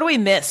 What do we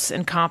miss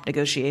in comp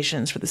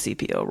negotiations for the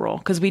CPO role?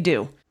 Because we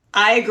do.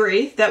 I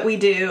agree that we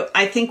do.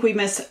 I think we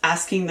miss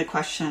asking the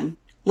question,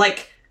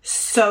 like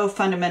so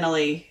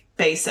fundamentally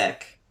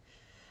basic.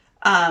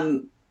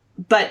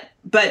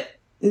 But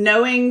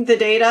knowing the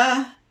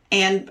data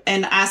and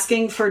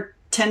asking for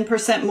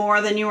 10%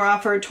 more than you were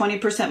offered,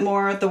 20%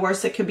 more, the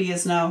worst it could be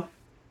is no.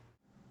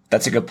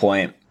 That's a good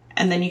point.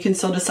 And then you can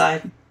still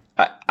decide.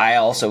 I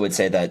also would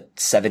say that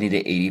 70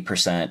 to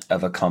 80%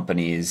 of a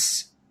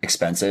company's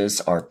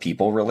expenses are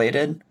people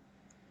related.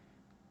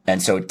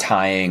 And so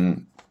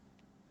tying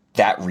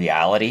that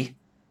reality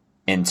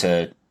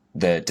into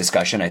the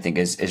discussion, I think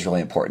is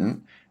really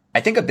important.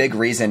 I think a big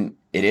reason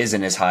it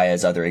isn't as high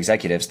as other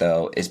executives,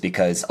 though, is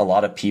because a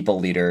lot of people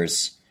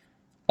leaders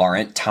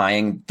aren't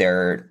tying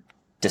their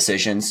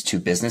decisions to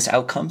business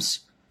outcomes.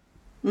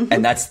 Mm-hmm.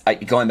 And that's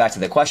going back to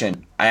the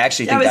question. I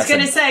actually think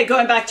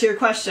going back to your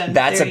question.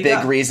 That's a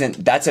big reason.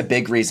 That's a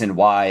big reason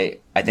why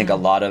I think a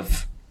lot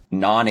of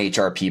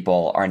non-HR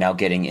people are now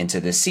getting into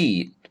the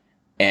seat,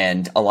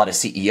 and a lot of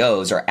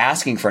CEOs are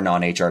asking for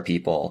non-HR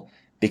people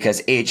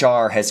because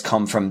HR has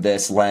come from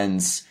this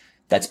lens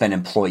that's been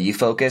employee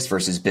focused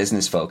versus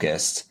business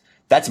focused.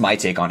 That's my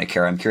take on it,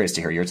 Cara. I'm curious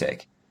to hear your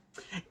take.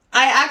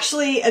 I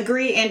actually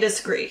agree and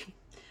disagree.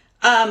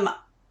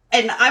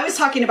 And I was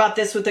talking about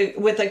this with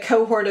a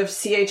cohort of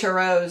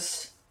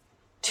CHROs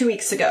 2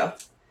 weeks ago.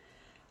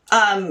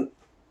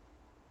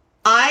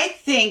 I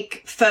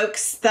think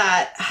folks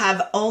that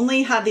have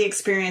only had the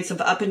experience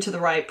of up and to the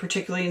right,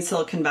 particularly in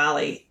Silicon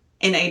Valley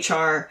in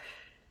HR,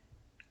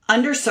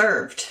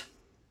 underserved.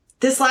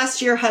 This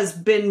last year has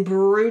been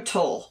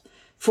brutal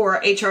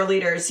for HR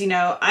leaders. You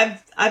know,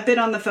 I've been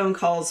on the phone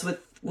calls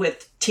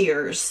with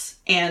tears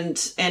and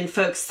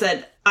folks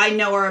that I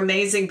know are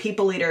amazing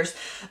people leaders,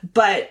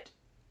 but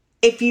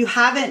if you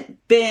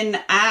haven't been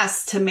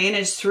asked to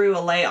manage through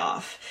a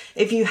layoff,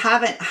 if you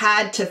haven't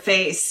had to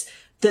face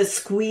the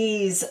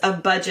squeeze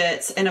of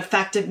budgets and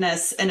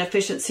effectiveness and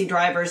efficiency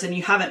drivers, and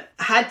you haven't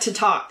had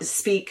to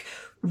speak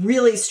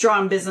really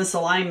strong business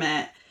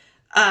alignment,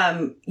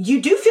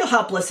 you do feel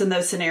helpless in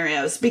those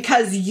scenarios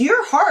because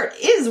your heart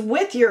is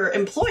with your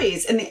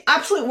employees. And the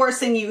absolute worst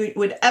thing you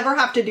would ever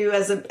have to do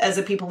as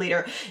a people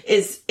leader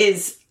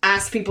is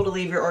ask people to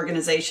leave your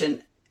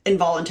organization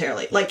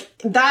involuntarily. Like,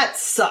 that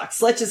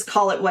sucks. Let's just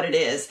call it what it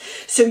is.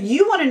 So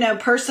you want to know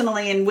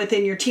personally and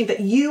within your team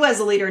that you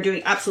as a leader are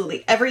doing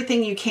absolutely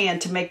everything you can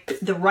to make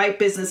the right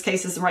business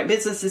cases and right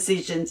business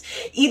decisions,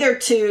 either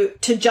to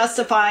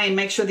justify and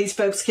make sure these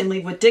folks can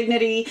leave with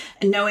dignity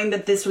and knowing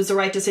that this was the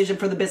right decision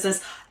for the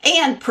business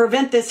and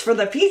prevent this for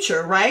the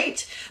future,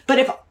 right? But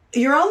if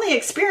your only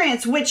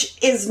experience, which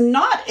is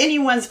not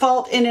anyone's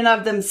fault in and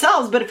of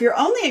themselves, but if your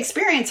only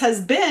experience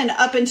has been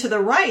up and to the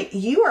right,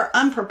 you are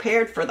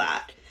unprepared for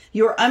that.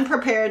 You're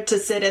unprepared to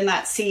sit in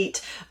that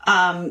seat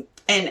and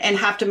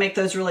have to make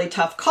those really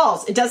tough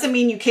calls. It doesn't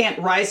mean you can't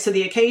rise to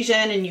the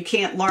occasion and you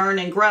can't learn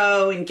and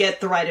grow and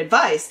get the right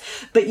advice,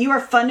 but you are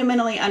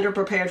fundamentally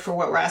underprepared for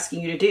what we're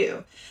asking you to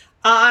do.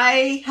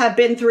 I have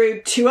been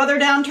through 2 other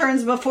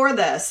downturns before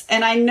this,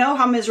 and I know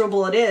how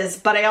miserable it is,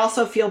 but I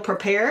also feel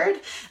prepared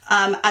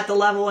at the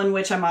level in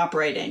which I'm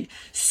operating.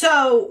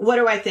 So what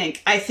do I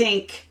think? I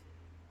think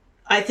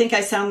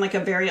I sound like a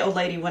very old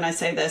lady when I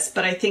say this,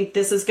 but I think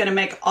this is going to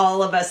make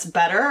all of us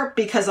better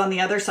because on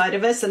the other side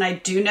of us, and I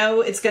do know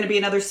it's going to be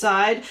another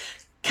side,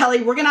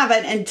 Kelly, we're going to have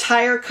an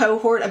entire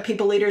cohort of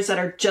people leaders that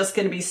are just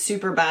going to be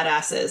super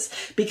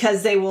badasses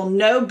because they will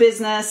know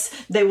business.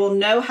 They will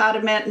know how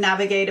to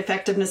navigate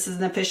effectiveness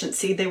and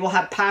efficiency. They will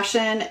have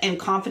passion and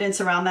confidence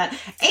around that.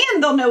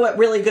 And they'll know what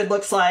really good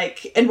looks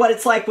like and what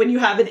it's like when you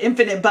have an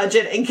infinite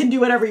budget and can do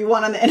whatever you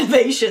want on the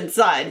innovation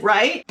side,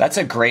 right? That's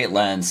a great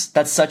lens.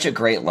 That's such a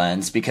great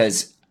lens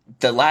because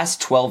the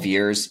last 12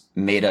 years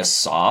made us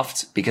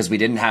soft because we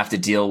didn't have to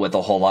deal with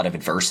a whole lot of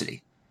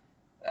adversity.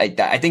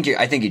 I think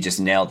you just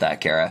nailed that,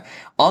 Cara.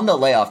 On the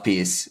layoff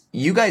piece,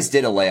 you guys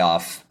did a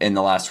layoff in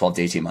the last 12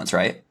 to 18 months,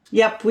 right?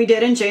 Yep, we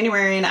did in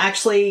January. And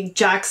actually,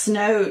 Jack's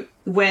note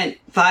went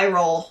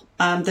viral,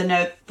 the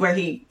note where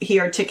he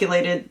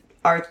articulated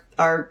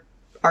our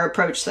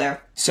approach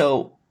there.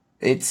 So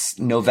it's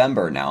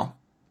November now.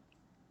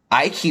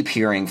 I keep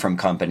hearing from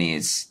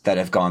companies that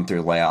have gone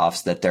through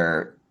layoffs that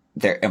their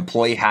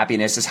employee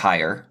happiness is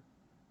higher,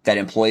 that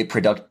employee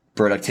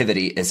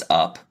productivity is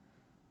up.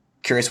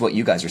 Curious what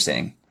you guys are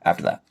saying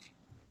after that.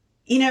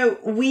 You know,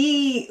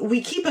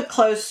 we keep a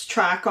close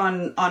track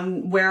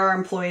on where our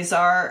employees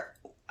are.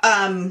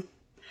 The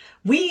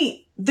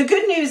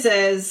good news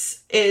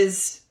is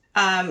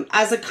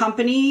as a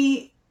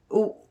company,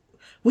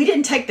 we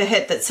didn't take the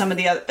hit that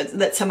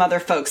some other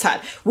folks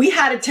had. We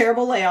had a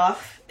terrible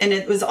layoff and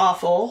it was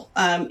awful.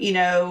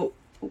 10%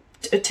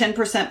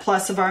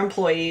 plus of our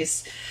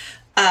employees.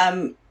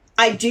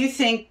 I do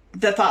think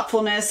the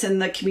thoughtfulness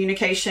and the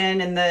communication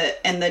and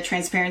the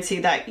transparency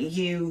that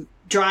you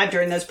drive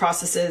during those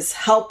processes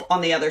help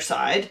on the other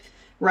side,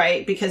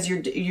 right? Because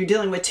you're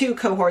dealing with 2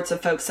 cohorts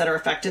of folks that are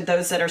affected,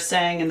 those that are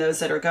staying and those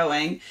that are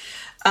going.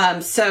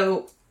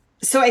 So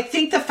I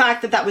think the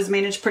fact that was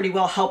managed pretty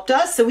well helped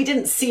us. So we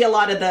didn't see a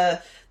lot of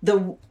the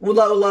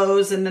low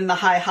lows and then the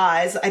high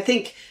highs. I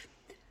think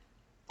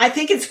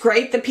it's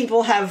great that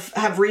people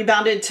have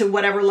rebounded to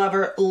whatever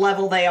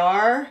level they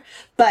are,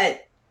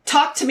 but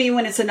talk to me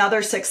when it's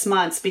another 6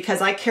 months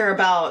because I care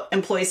about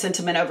employee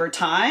sentiment over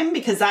time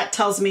because that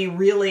tells me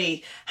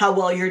really how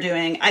well you're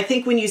doing. I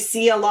think when you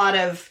see a lot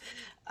of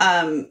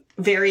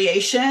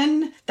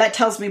variation, that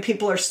tells me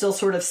people are still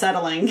sort of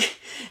settling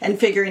and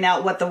figuring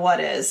out what the what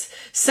is.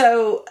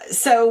 So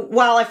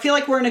while I feel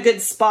like we're in a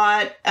good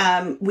spot,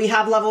 we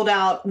have leveled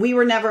out. We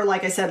were never,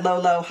 like I said,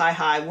 low,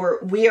 high.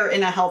 We are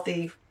in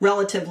a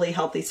relatively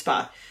healthy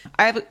spot.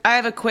 I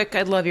have a quick,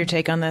 I'd love your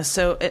take on this.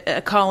 So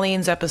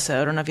Colleen's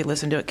episode, I don't know if you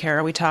listened to it,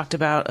 Cara, we talked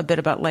a bit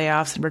about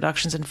layoffs and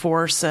reductions in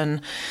force.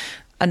 And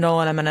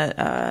Nolan, I'm going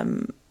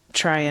to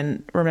try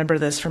and remember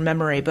this from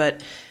memory,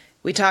 but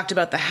we talked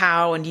about the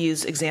how and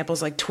use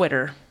examples like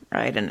Twitter,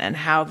 right? And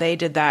how they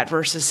did that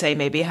versus say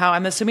maybe how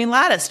I'm assuming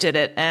Lattice did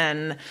it.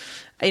 And,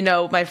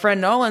 my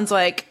friend Nolan's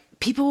like,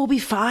 people will be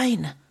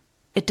fine.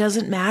 It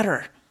doesn't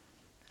matter.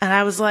 And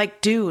I was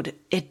like, dude,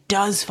 it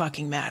does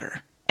fucking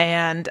matter.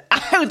 And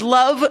I would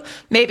love,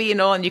 maybe,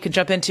 Nolan, you can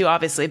jump into,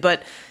 obviously,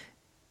 but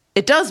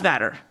it does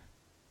matter,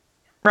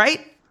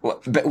 right?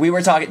 Well, but we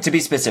were talking, to be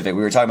specific,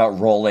 we were talking about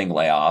rolling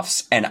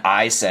layoffs. And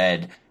I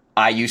said,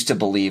 I used to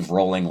believe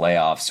rolling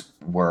layoffs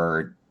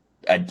were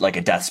like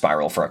a death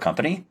spiral for a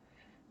company.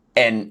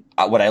 And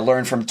what I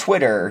learned from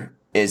Twitter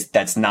is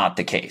that's not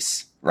the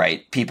case,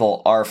 right?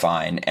 People are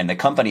fine and the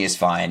company is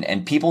fine.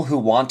 And people who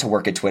want to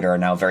work at Twitter are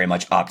now very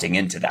much opting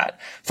into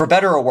that. For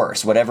better or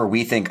worse, whatever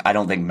we think, I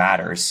don't think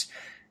matters.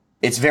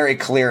 It's very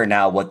clear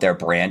now what their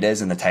brand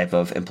is and the type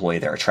of employee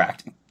they're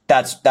attracting.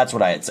 That's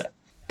what I had said.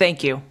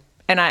 Thank you.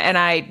 And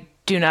I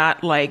do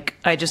not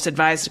I just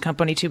advised a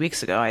company 2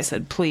 weeks ago. I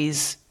said,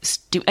 please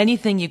do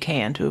anything you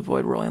can to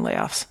avoid rolling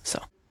layoffs.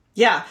 So,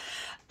 yeah.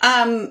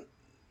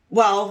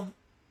 Well,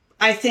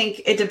 I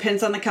think it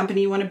depends on the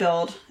company you want to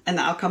build and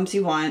the outcomes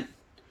you want.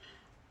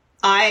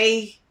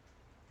 I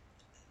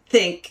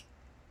think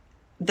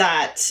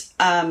that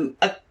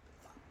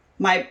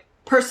my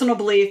personal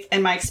belief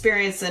and my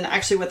experience, and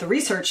actually what the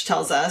research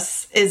tells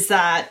us, is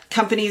that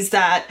companies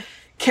that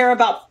care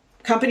about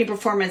company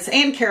performance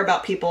and care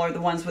about people are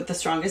the ones with the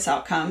strongest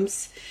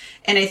outcomes.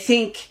 And I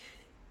think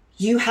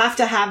you have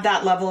to have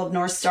that level of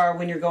North Star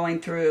when you're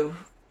going through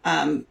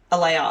a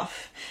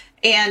layoff.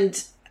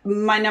 And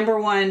my number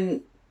one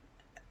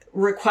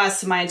request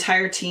to my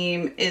entire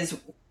team is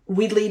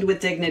we lead with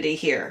dignity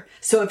here.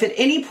 So if at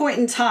any point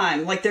in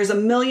time, like there's a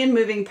million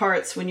moving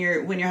parts when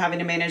you're having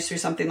to manage through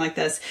something like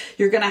this,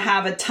 you're going to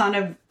have a ton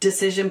of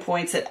decision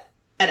points at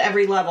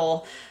every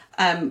level.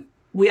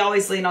 We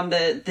always lean on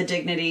the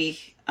dignity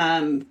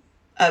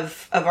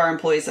of our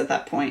employees at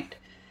that point.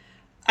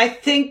 I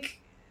think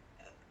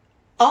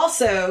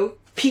also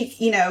peek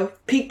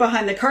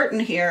behind the curtain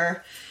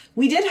here.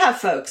 We did have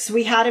folks,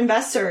 we had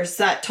investors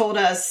that told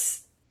us,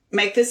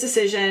 make this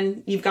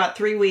decision. You've got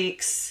 3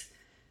 weeks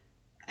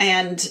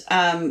and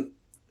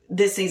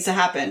this needs to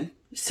happen.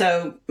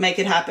 So make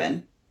it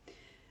happen.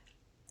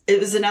 It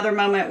was another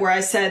moment where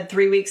I said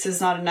 3 weeks is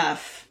not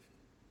enough.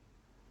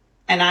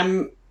 And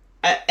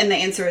the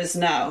answer is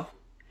no.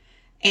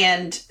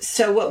 And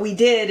so what we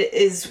did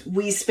is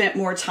we spent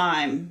more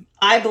time.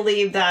 I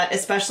believe that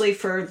especially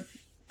for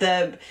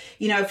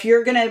if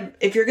you're going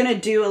to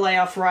do a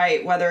layoff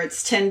right, whether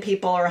it's 10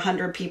 people or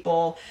 100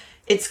 people,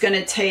 it's going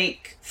to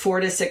take 4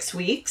 to 6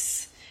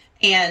 weeks.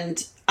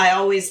 And I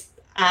always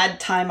add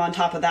time on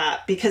top of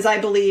that because I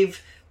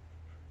believe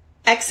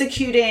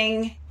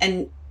executing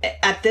and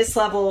at this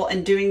level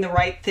and doing the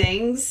right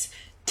things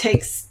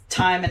takes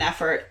time and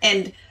effort.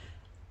 And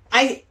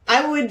I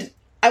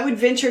would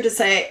venture to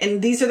say,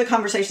 and these are the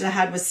conversations I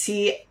had with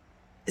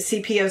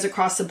CPOs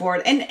across the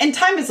board, and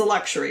time is a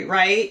luxury,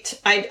 right?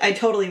 I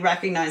totally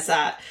recognize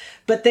that.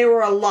 But there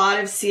were a lot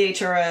of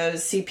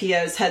CHROs,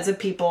 CPOs, heads of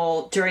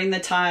people during the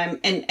time,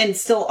 and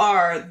still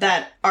are,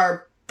 that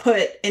are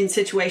put in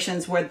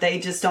situations where they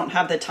just don't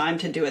have the time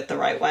to do it the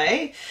right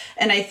way.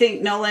 And I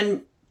think,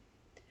 Nolan,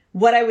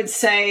 what I would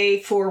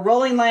say for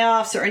rolling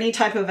layoffs or any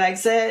type of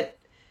exit,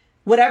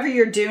 whatever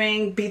you're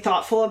doing, be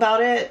thoughtful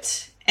about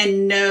it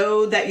and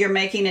know that you're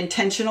making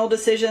intentional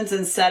decisions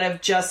instead of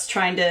just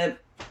trying to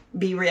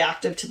be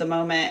reactive to the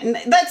moment.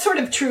 And that's sort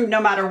of true no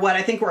matter what.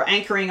 I think we're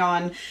anchoring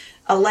on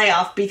a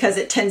layoff because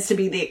it tends to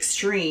be the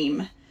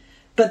extreme.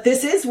 But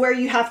this is where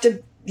you have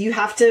to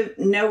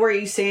know where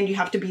you stand. You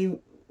have to be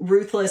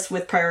ruthless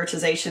with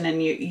prioritization,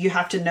 and you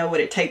have to know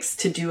what it takes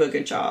to do a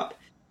good job.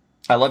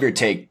 I love your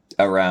take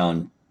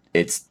around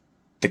it's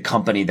the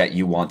company that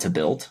you want to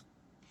build,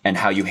 and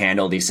how you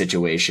handle these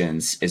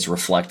situations is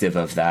reflective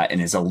of that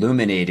and is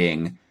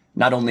illuminating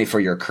not only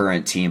for your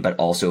current team, but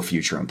also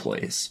future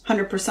employees.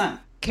 100%.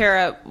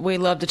 Cara, we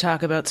love to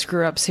talk about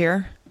screw ups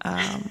here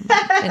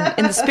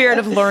in the spirit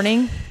of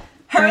learning.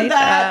 Heard it.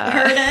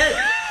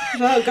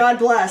 Oh, God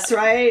bless,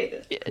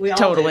 right? We all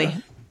totally. do.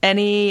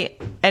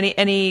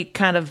 Any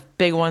kind of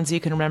big ones you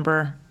can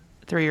remember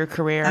through your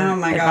career? Oh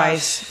my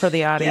advice gosh. for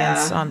the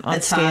audience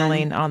on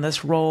scaling, ton. on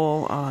this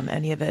role, on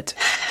any of it?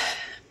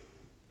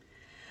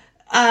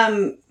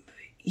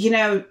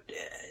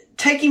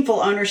 Taking full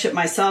ownership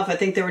myself, I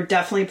think there were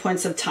definitely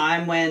points of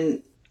time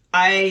when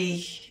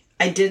I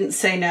didn't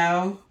say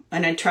no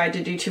and I tried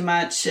to do too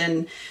much.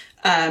 And,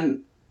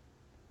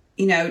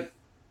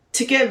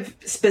 to give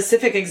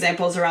specific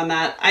examples around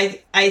that,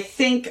 I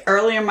think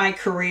early in my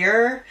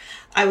career,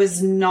 I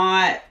was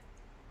not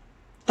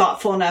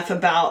thoughtful enough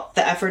about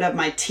the effort of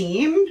my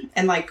team.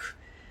 And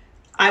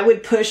I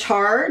would push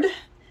hard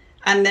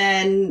and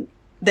then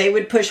they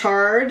would push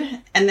hard.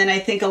 And then I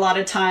think a lot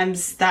of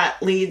times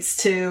that leads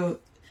to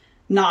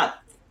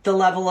not the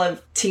level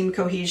of team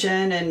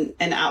cohesion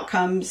and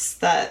outcomes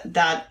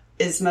that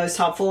is most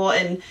helpful.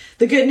 And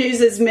the good news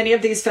is many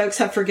of these folks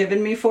have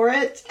forgiven me for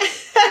it.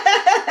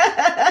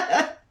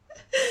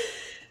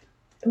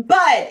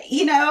 But,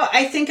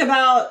 I think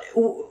about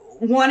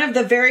one of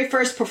the very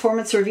first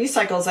performance review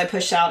cycles I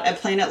pushed out at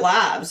Planet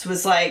Labs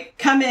was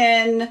come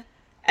in,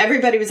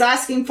 everybody was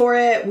asking for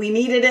it, we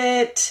needed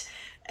it.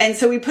 And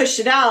so we pushed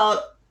it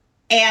out,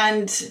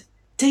 and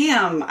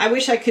damn, I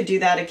wish I could do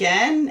that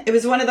again. It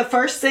was one of the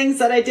first things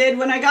that I did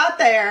when I got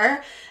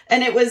there.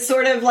 And it was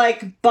sort of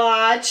like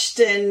botched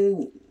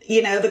and,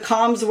 the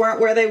comms weren't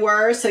where they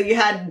were. So you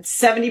had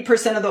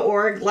 70% of the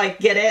org like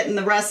get it and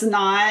the rest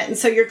not. And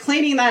so you're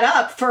cleaning that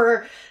up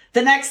for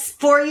the next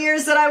 4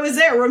 years that I was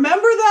there.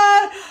 Remember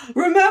that?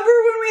 Remember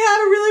when we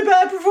had a really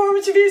bad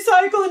performance review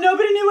cycle and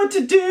nobody knew what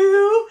to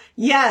do?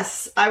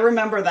 Yes, I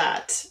remember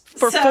that.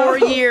 For 4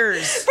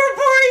 years. For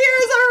 4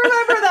 years, I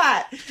remember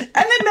that.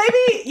 And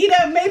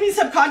then maybe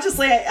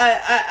subconsciously,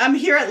 I'm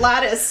here at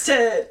Lattice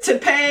to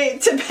pay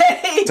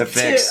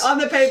fix on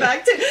the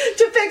payback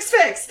to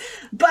fix.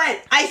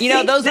 But I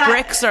think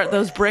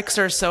those bricks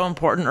are so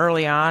important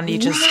early on. You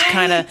just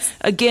kind of,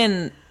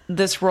 again,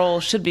 this role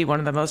should be one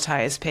of the most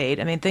highest paid.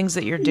 I mean, things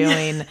that you're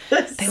doing,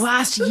 they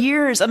last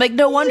years. I'm like,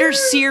 no wonder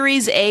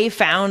Series A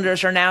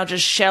founders are now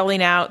just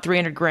shelling out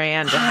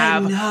 $300,000 to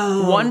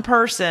have one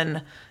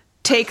person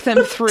take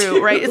them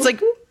through, right? It's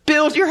like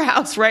build your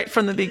house right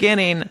from the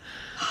beginning.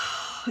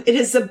 It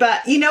is the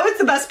best. What's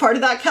the best part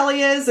of that,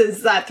 Kelly,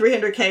 is that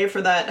 $300K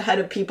for that head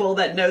of people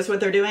that knows what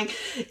they're doing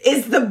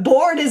is the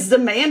board is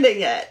demanding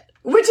it,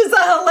 which is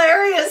the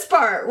hilarious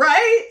part,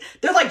 right?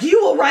 They're like,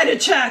 you will write a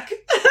check.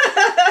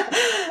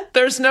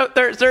 There's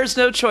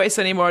no choice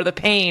anymore. The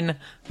pain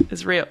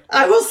is real.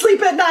 I will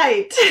sleep at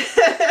night.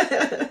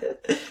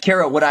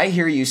 Cara, what I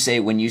hear you say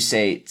when you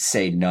say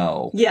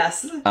no.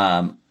 Yes.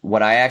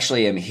 What I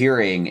actually am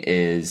hearing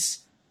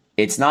is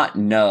it's not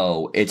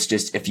no. It's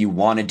just if you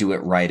want to do it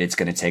right, it's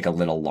going to take a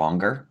little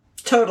longer.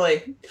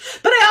 Totally.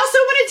 But I also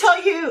want to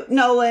tell you,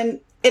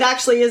 Nolan, it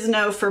actually is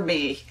no for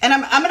me. And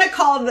I'm going to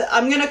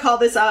call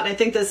this out. And I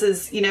think this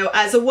is,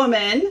 as a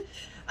woman,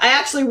 I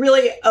actually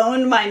really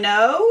own my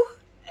no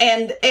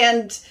and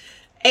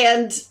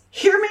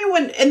hear me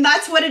and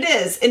that's what it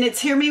is. And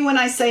it's hear me when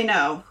I say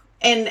no.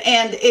 And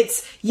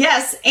it's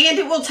yes, and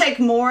it will take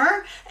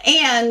more.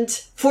 And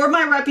for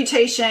my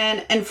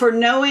reputation and for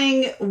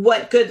knowing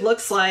what good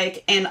looks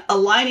like and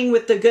aligning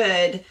with the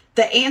good,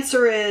 the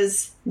answer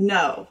is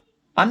no.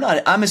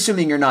 I'm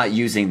assuming you're not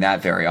using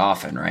that very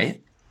often,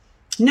 right?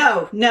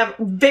 No, never,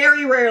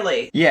 very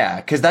rarely. Yeah,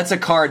 because that's a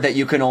card that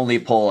you can only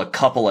pull a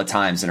couple of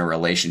times in a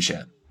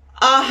relationship.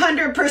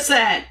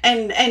 100%.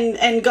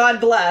 And God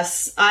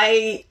bless.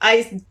 I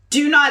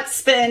do not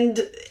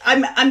spend,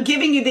 I'm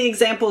giving you the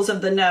examples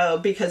of the no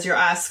because you're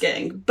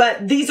asking,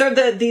 but these are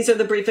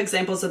the brief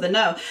examples of the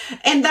no.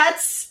 And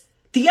that's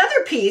the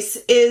other piece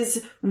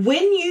is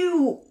when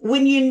you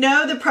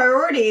know the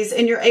priorities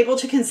and you're able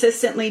to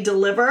consistently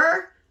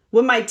deliver,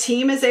 when my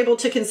team is able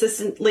to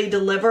consistently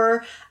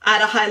deliver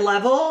at a high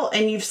level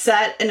and you've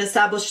set and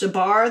established a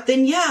bar,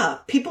 then yeah,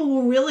 people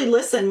will really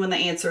listen when the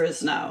answer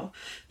is no,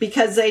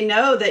 because they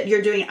know that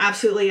you're doing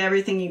absolutely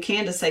everything you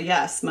can to say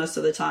yes most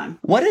of the time.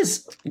 What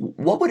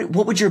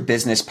would your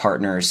business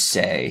partners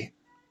say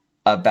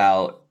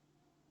about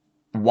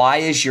why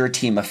is your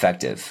team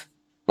effective?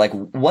 Like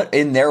what,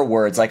 in their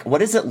words, like what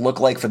does it look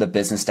like for the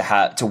business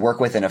to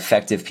work with an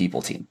effective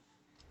people team?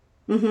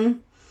 Mm-hmm.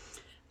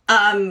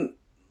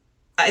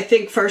 I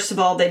think, first of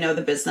all, they know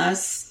the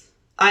business.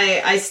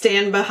 I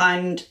stand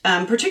behind,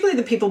 particularly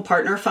the people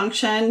partner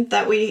function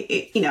that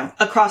we,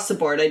 across the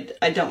board.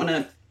 I don't want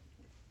to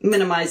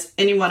minimize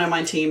anyone on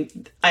my team.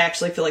 I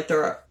actually feel like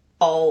they're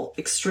all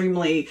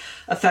extremely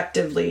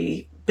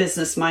effectively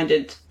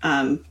business-minded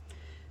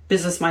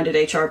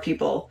HR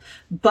people.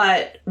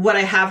 But what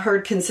I have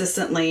heard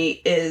consistently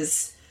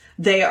is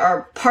they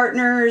are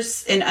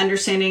partners in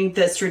understanding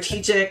the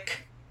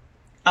strategic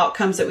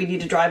outcomes that we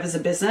need to drive as a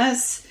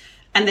business.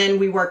 And then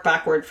we work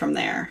backward from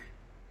there.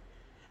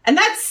 And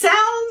that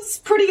sounds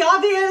pretty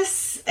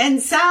obvious and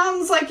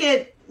sounds like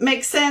it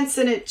makes sense.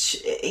 And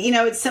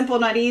it's simple,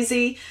 not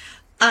easy.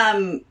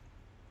 I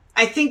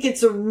think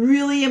it's a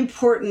really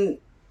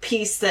important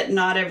piece that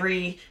not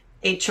every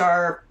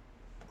HR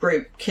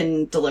group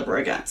can deliver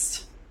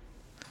against.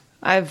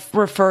 I've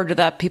referred to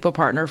that people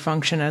partner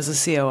function as a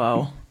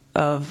COO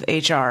of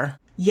HR.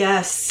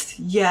 Yes.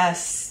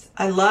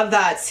 I love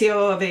that.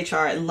 COO of HR.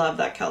 I love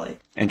that, Kelly.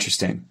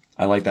 Interesting.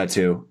 I like that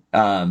too.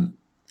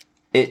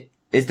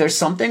 Is there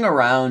something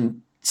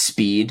around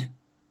speed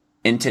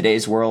in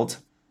today's world?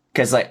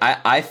 Because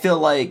I feel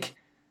like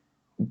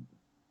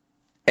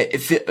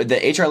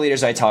the HR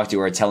leaders I talk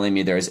to are telling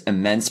me there's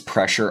immense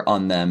pressure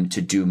on them to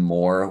do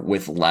more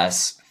with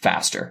less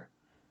faster.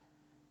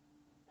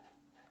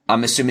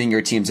 I'm assuming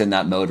your team's in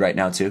that mode right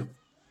now too.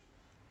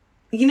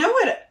 You know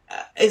what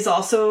is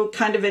also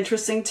kind of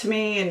interesting to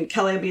me, and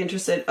Kelly, I'd be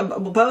interested,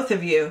 both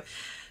of you.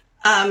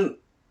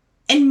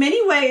 In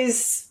many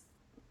ways,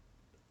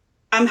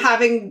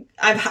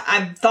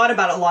 I've thought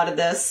about a lot of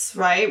this,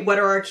 right? What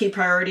are our key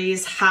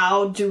priorities?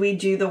 How do we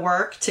do the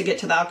work to get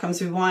to the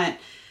outcomes we want?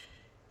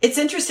 It's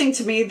interesting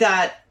to me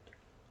that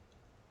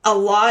a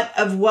lot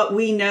of what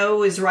we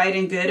know is right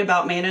and good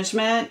about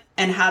management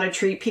and how to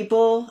treat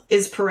people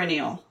is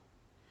perennial.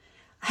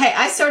 Hey,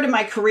 I started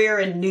my career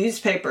in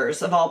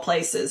newspapers of all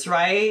places,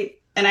 right?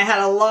 And I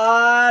had a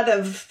lot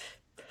of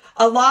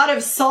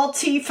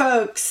salty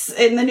folks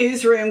in the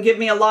newsroom give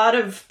me a lot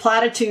of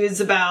platitudes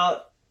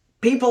about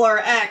people are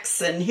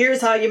X and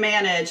here's how you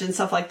manage and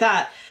stuff like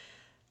that.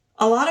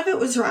 A lot of it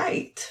was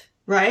right?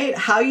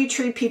 How you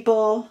treat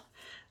people.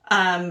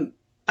 I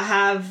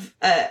have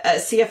a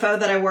CFO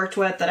that I worked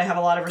with that I have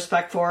a lot of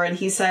respect for. And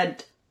he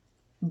said,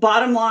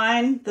 bottom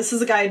line, this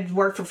is a guy who'd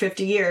worked for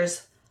 50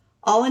 years.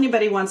 All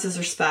anybody wants is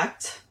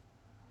respect.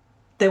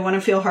 They want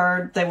to feel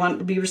heard. They want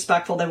to be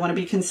respectful. They want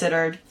to be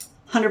considered.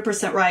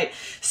 100% right.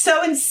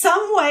 So in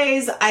some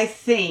ways, I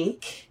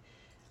think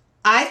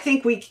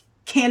we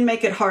can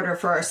make it harder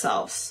for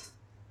ourselves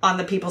on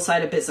the people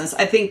side of business.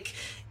 I think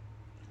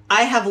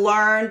I have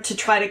learned to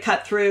try to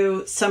cut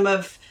through some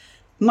of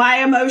my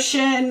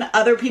emotion,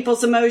 other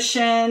people's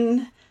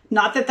emotion.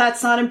 Not that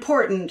that's not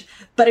important,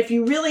 but if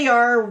you really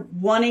are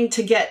wanting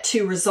to get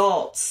to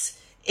results,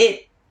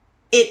 it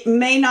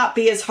may not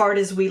be as hard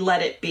as we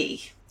let it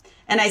be.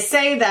 And I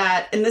say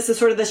that, and this is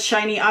sort of the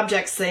shiny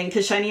objects thing,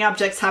 because shiny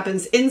objects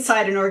happens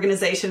inside an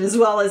organization as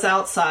well as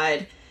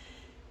outside.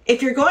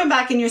 If you're going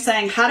back and you're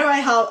saying, how do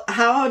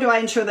I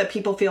ensure that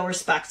people feel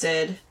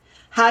respected?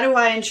 How do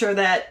I ensure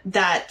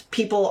that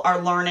people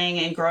are learning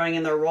and growing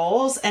in their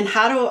roles? And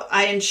how do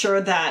I ensure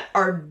that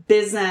our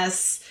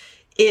business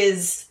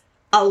is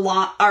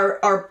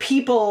our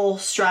people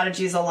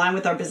strategies align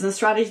with our business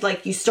strategy?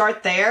 Like, you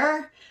start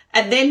there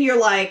and then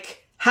you're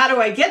like, how do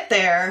I get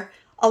there?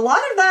 A lot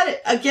of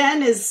that,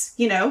 again, is,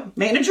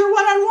 manager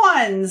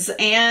one-on-ones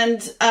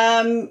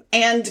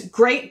and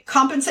great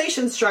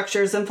compensation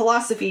structures and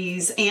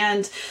philosophies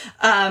and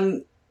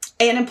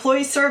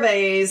employee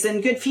surveys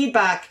and good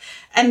feedback.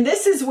 And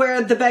this is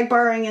where the beg,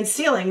 borrowing, and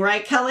stealing,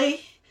 right,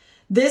 Kelly?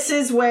 This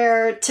is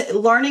where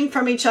learning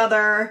from each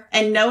other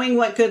and knowing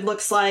what good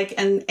looks like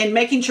and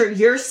making sure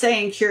you're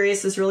staying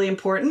curious is really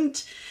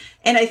important.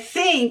 And I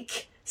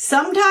think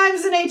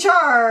sometimes in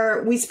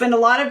HR, we spend a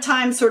lot of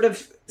time sort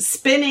of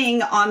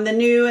spinning on the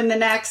new and the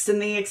next and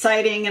the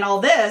exciting and all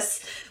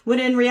this, when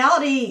in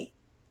reality,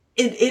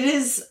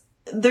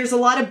 there's a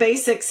lot of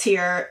basics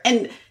here.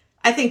 And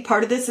I think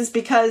part of this is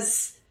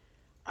because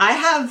I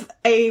have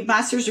a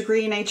master's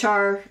degree in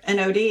HR and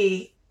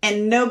OD,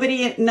 and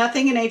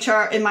nothing in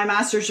HR in my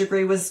master's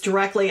degree was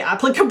directly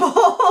applicable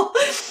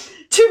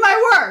to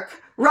my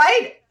work,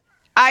 right?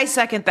 I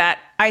second that.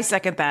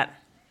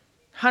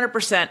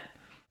 100%.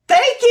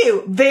 Thank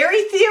you.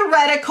 Very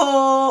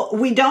theoretical.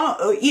 We don't,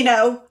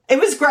 it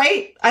was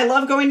great. I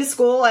love going to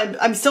school.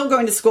 I'm still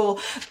going to school,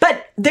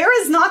 but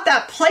there is not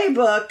that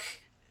playbook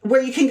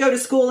where you can go to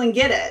school and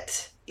get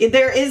it.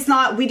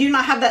 We do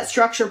not have that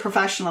structure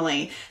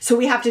professionally. So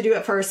we have to do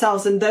it for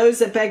ourselves. And those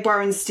that beg,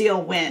 borrow, and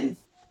steal win.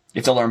 You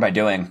have to learn by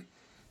doing.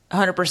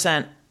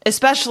 100%.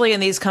 Especially in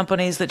these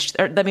companies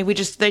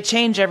they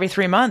change every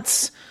 3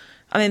 months.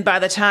 By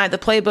the time the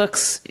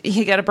playbooks,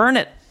 you got to burn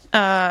it.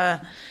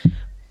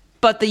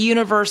 But the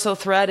universal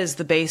thread is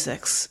the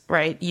basics,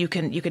 right? You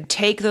can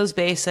take those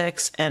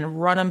basics and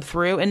run them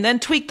through and then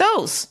tweak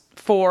those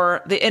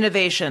for the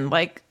innovation,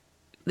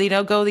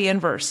 go the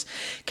inverse.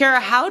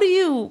 Cara, how do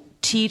you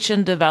teach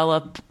and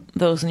develop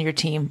those in your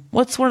team?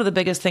 What's one of the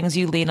biggest things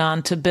you lean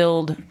on to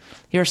build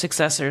your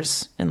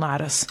successors in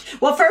Lattice?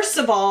 Well, first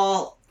of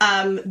all,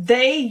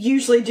 they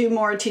usually do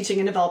more teaching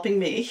and developing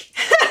me.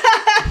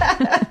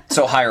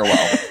 So hire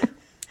well.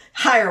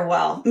 Hire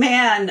well.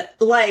 Man,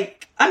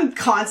 I'm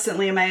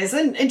constantly amazed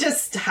and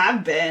just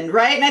have been,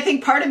 right? And I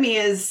think part of me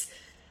is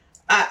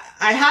I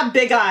have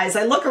big eyes.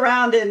 I look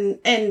around and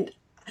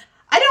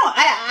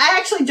I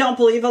actually don't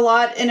believe a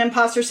lot in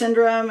imposter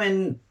syndrome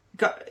and,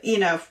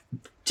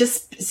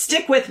 just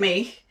stick with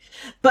me.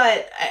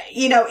 But,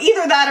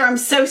 either that or I'm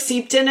so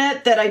seeped in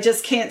it that I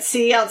just can't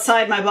see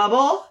outside my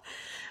bubble.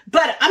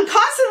 But I'm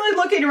constantly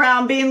looking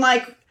around being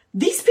like,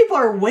 these people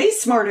are way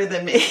smarter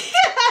than me.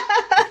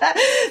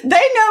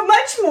 They know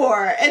much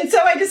more. And so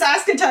I just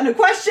ask a ton of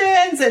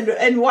questions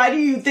and why do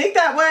you think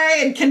that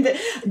way? And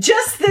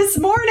just this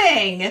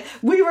morning,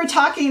 we were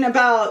talking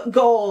about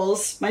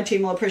goals. My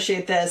team will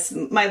appreciate this,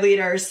 my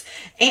leaders.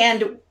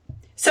 And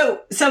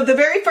so the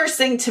very first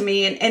thing to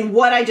me and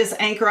what I just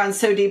anchor on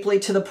so deeply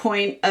to the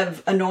point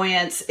of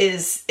annoyance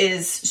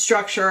is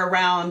structure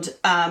around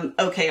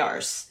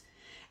OKRs.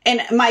 And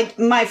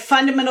my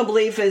fundamental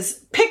belief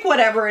is pick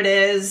whatever it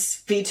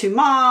is, V2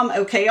 Mom,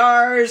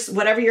 OKRs,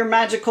 whatever your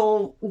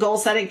magical goal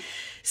setting,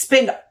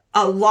 spend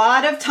a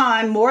lot of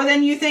time, more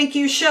than you think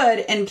you should,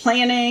 in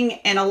planning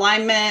and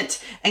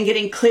alignment and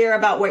getting clear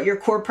about what your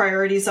core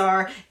priorities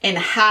are and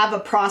have a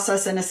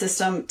process and a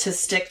system to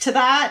stick to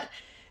that.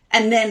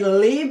 And then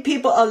leave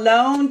people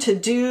alone to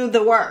do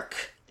the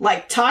work.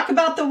 Talk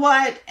about the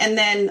what and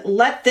then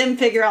let them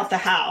figure out the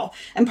how.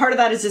 And part of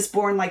that is just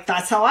born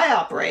that's how I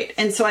operate.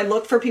 And so I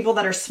look for people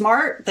that are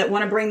smart, that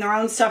want to bring their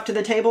own stuff to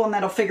the table and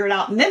that'll figure it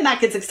out. And then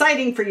that gets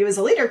exciting for you as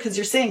a leader because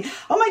you're saying,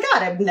 oh my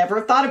God, I've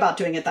never thought about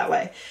doing it that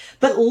way.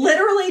 But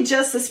literally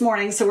just this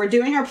morning, so we're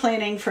doing our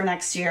planning for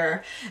next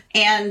year.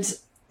 And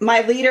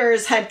my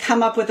leaders had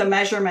come up with a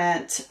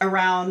measurement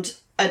around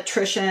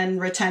attrition,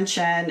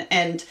 retention,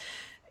 and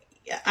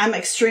I'm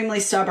extremely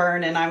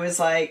stubborn. And I was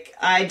like,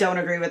 I don't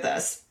agree with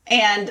this.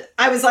 And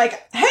I was like,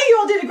 hey, you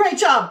all did a great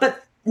job.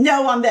 But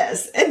no on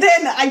this. And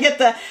then I get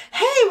the,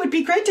 hey, it would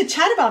be great to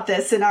chat about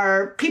this in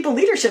our people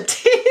leadership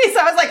team. So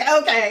I was like,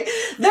 okay,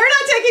 they're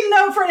not taking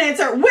no for an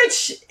answer,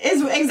 which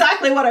is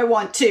exactly what I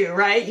want too,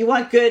 right? You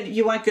want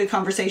good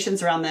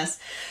conversations around this.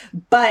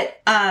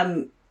 But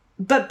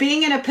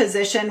being in a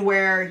position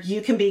where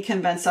you can be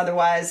convinced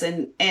otherwise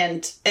and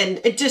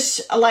it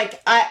just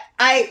like,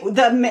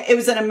 it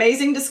was an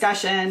amazing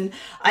discussion.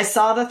 I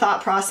saw the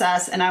thought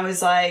process and I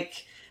was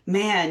like,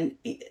 man,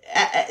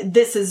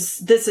 this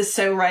is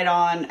so right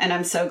on. And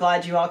I'm so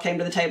glad you all came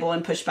to the table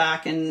and pushed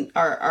back and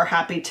are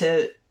happy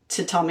to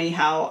tell me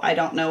how I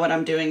don't know what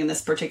I'm doing in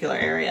this particular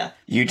area.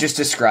 You just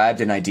described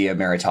an idea of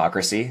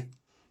meritocracy.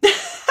 I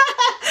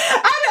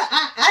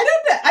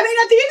don't know. I mean,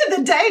 at the end of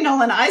the day,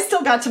 Nolan, I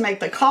still got to make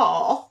the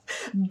call,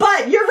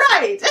 but you're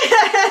right.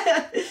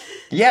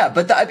 Yeah,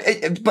 but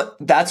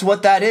that's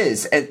what that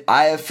is. And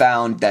I have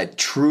found that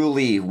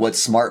truly what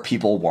smart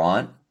people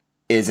want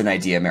is an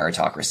idea of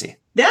meritocracy.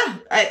 Yeah,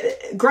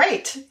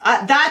 great.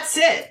 That's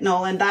it,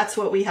 Nolan. That's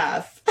what we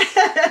have.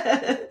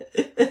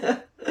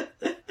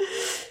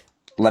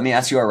 Let me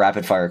ask you our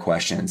rapid fire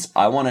questions.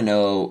 I want to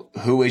know,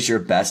 who is your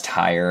best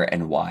hire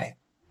and why?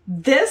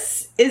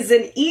 This is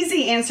an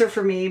easy answer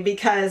for me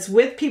because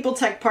with People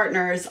Tech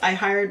Partners, I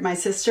hired my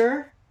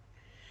sister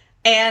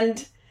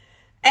and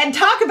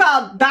talk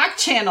about back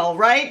channel,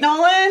 right,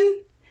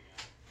 Nolan?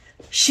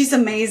 She's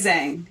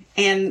amazing.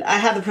 And I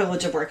had the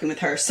privilege of working with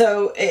her.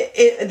 So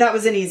that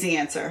was an easy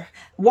answer.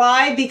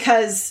 Why?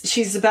 Because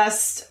she's the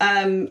best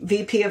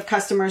VP of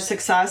customer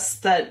success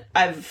that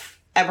I've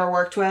ever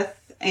worked with.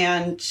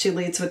 And she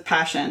leads with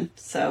passion.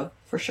 So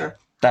for sure.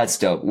 That's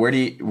dope. Where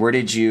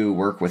did you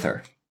work with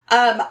her?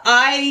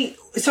 I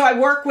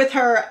work with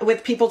her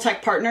with People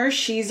Tech Partners.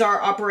 She's our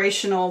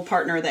operational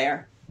partner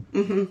there.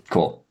 Mm-hmm.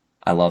 Cool.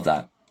 I love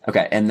that.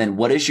 Okay. And then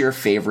what is your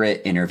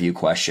favorite interview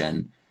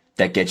question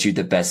that gets you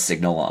the best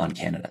signal on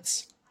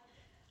candidates?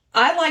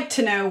 I like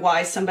to know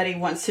why somebody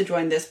wants to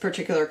join this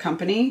particular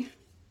company.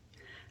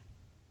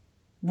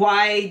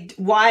 Why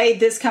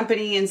this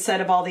company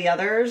instead of all the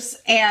others?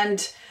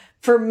 And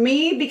for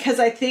me, because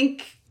I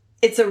think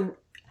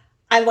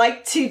I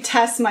like to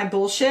test my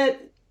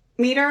bullshit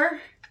meter.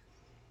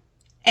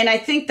 And I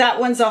think that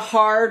one's a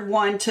hard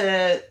one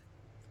to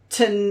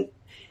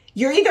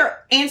you're either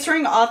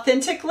answering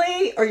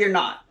authentically or you're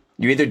not.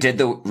 You either did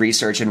the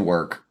research and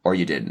work or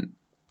you didn't.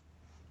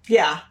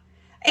 Yeah.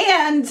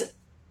 And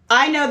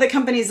I know the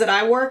companies that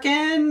I work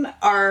in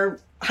are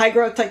high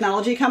growth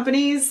technology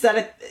companies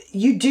that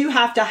you do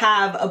have to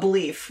have a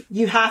belief.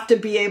 You have to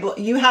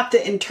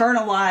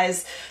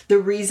internalize the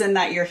reason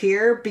that you're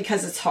here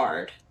because it's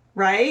hard,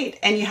 right?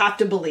 And you have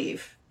to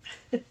believe.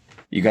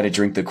 You got to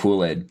drink the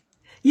Kool-Aid.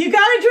 You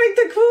got to drink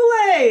the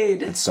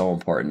Kool-Aid. It's so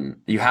important.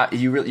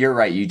 You're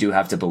right. You do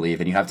have to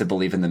believe, and you have to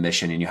believe in the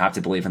mission, and you have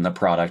to believe in the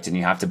product, and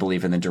you have to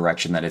believe in the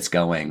direction that it's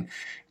going,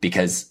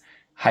 because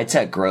high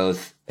tech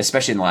growth,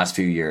 especially in the last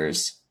few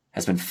years,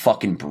 has been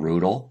fucking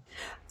brutal.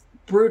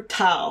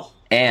 Brutal.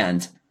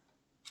 And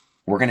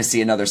we're going to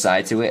see another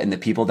side to it. And the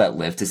people that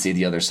live to see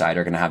the other side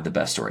are going to have the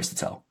best stories to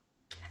tell.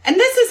 And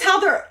this is how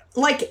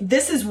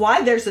this is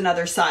why there's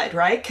another side,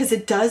 right? Because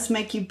it does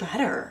make you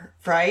better,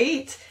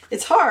 right?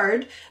 It's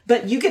hard,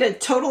 but you get a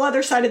total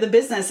other side of the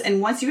business.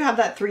 And once you have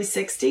that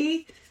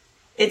 360,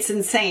 it's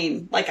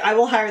insane. Like, I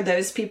will hire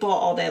those people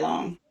all day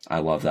long. I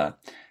love that.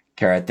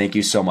 Cara, thank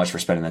you so much for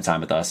spending the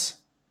time with us.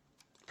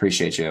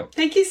 Appreciate you.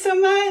 Thank you so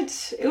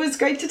much. It was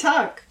great to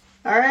talk.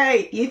 All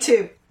right. You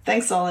too.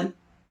 Thanks, Olin.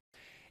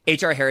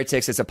 HR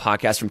Heretics is a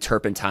podcast from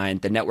Turpentine,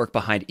 the network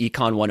behind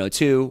Econ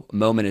 102,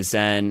 Moment of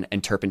Zen,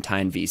 and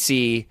Turpentine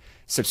VC.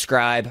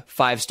 Subscribe,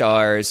 5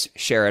 stars,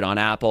 share it on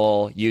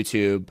Apple,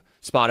 YouTube,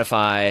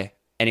 Spotify,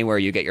 anywhere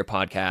you get your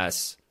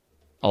podcasts,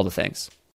 all the things.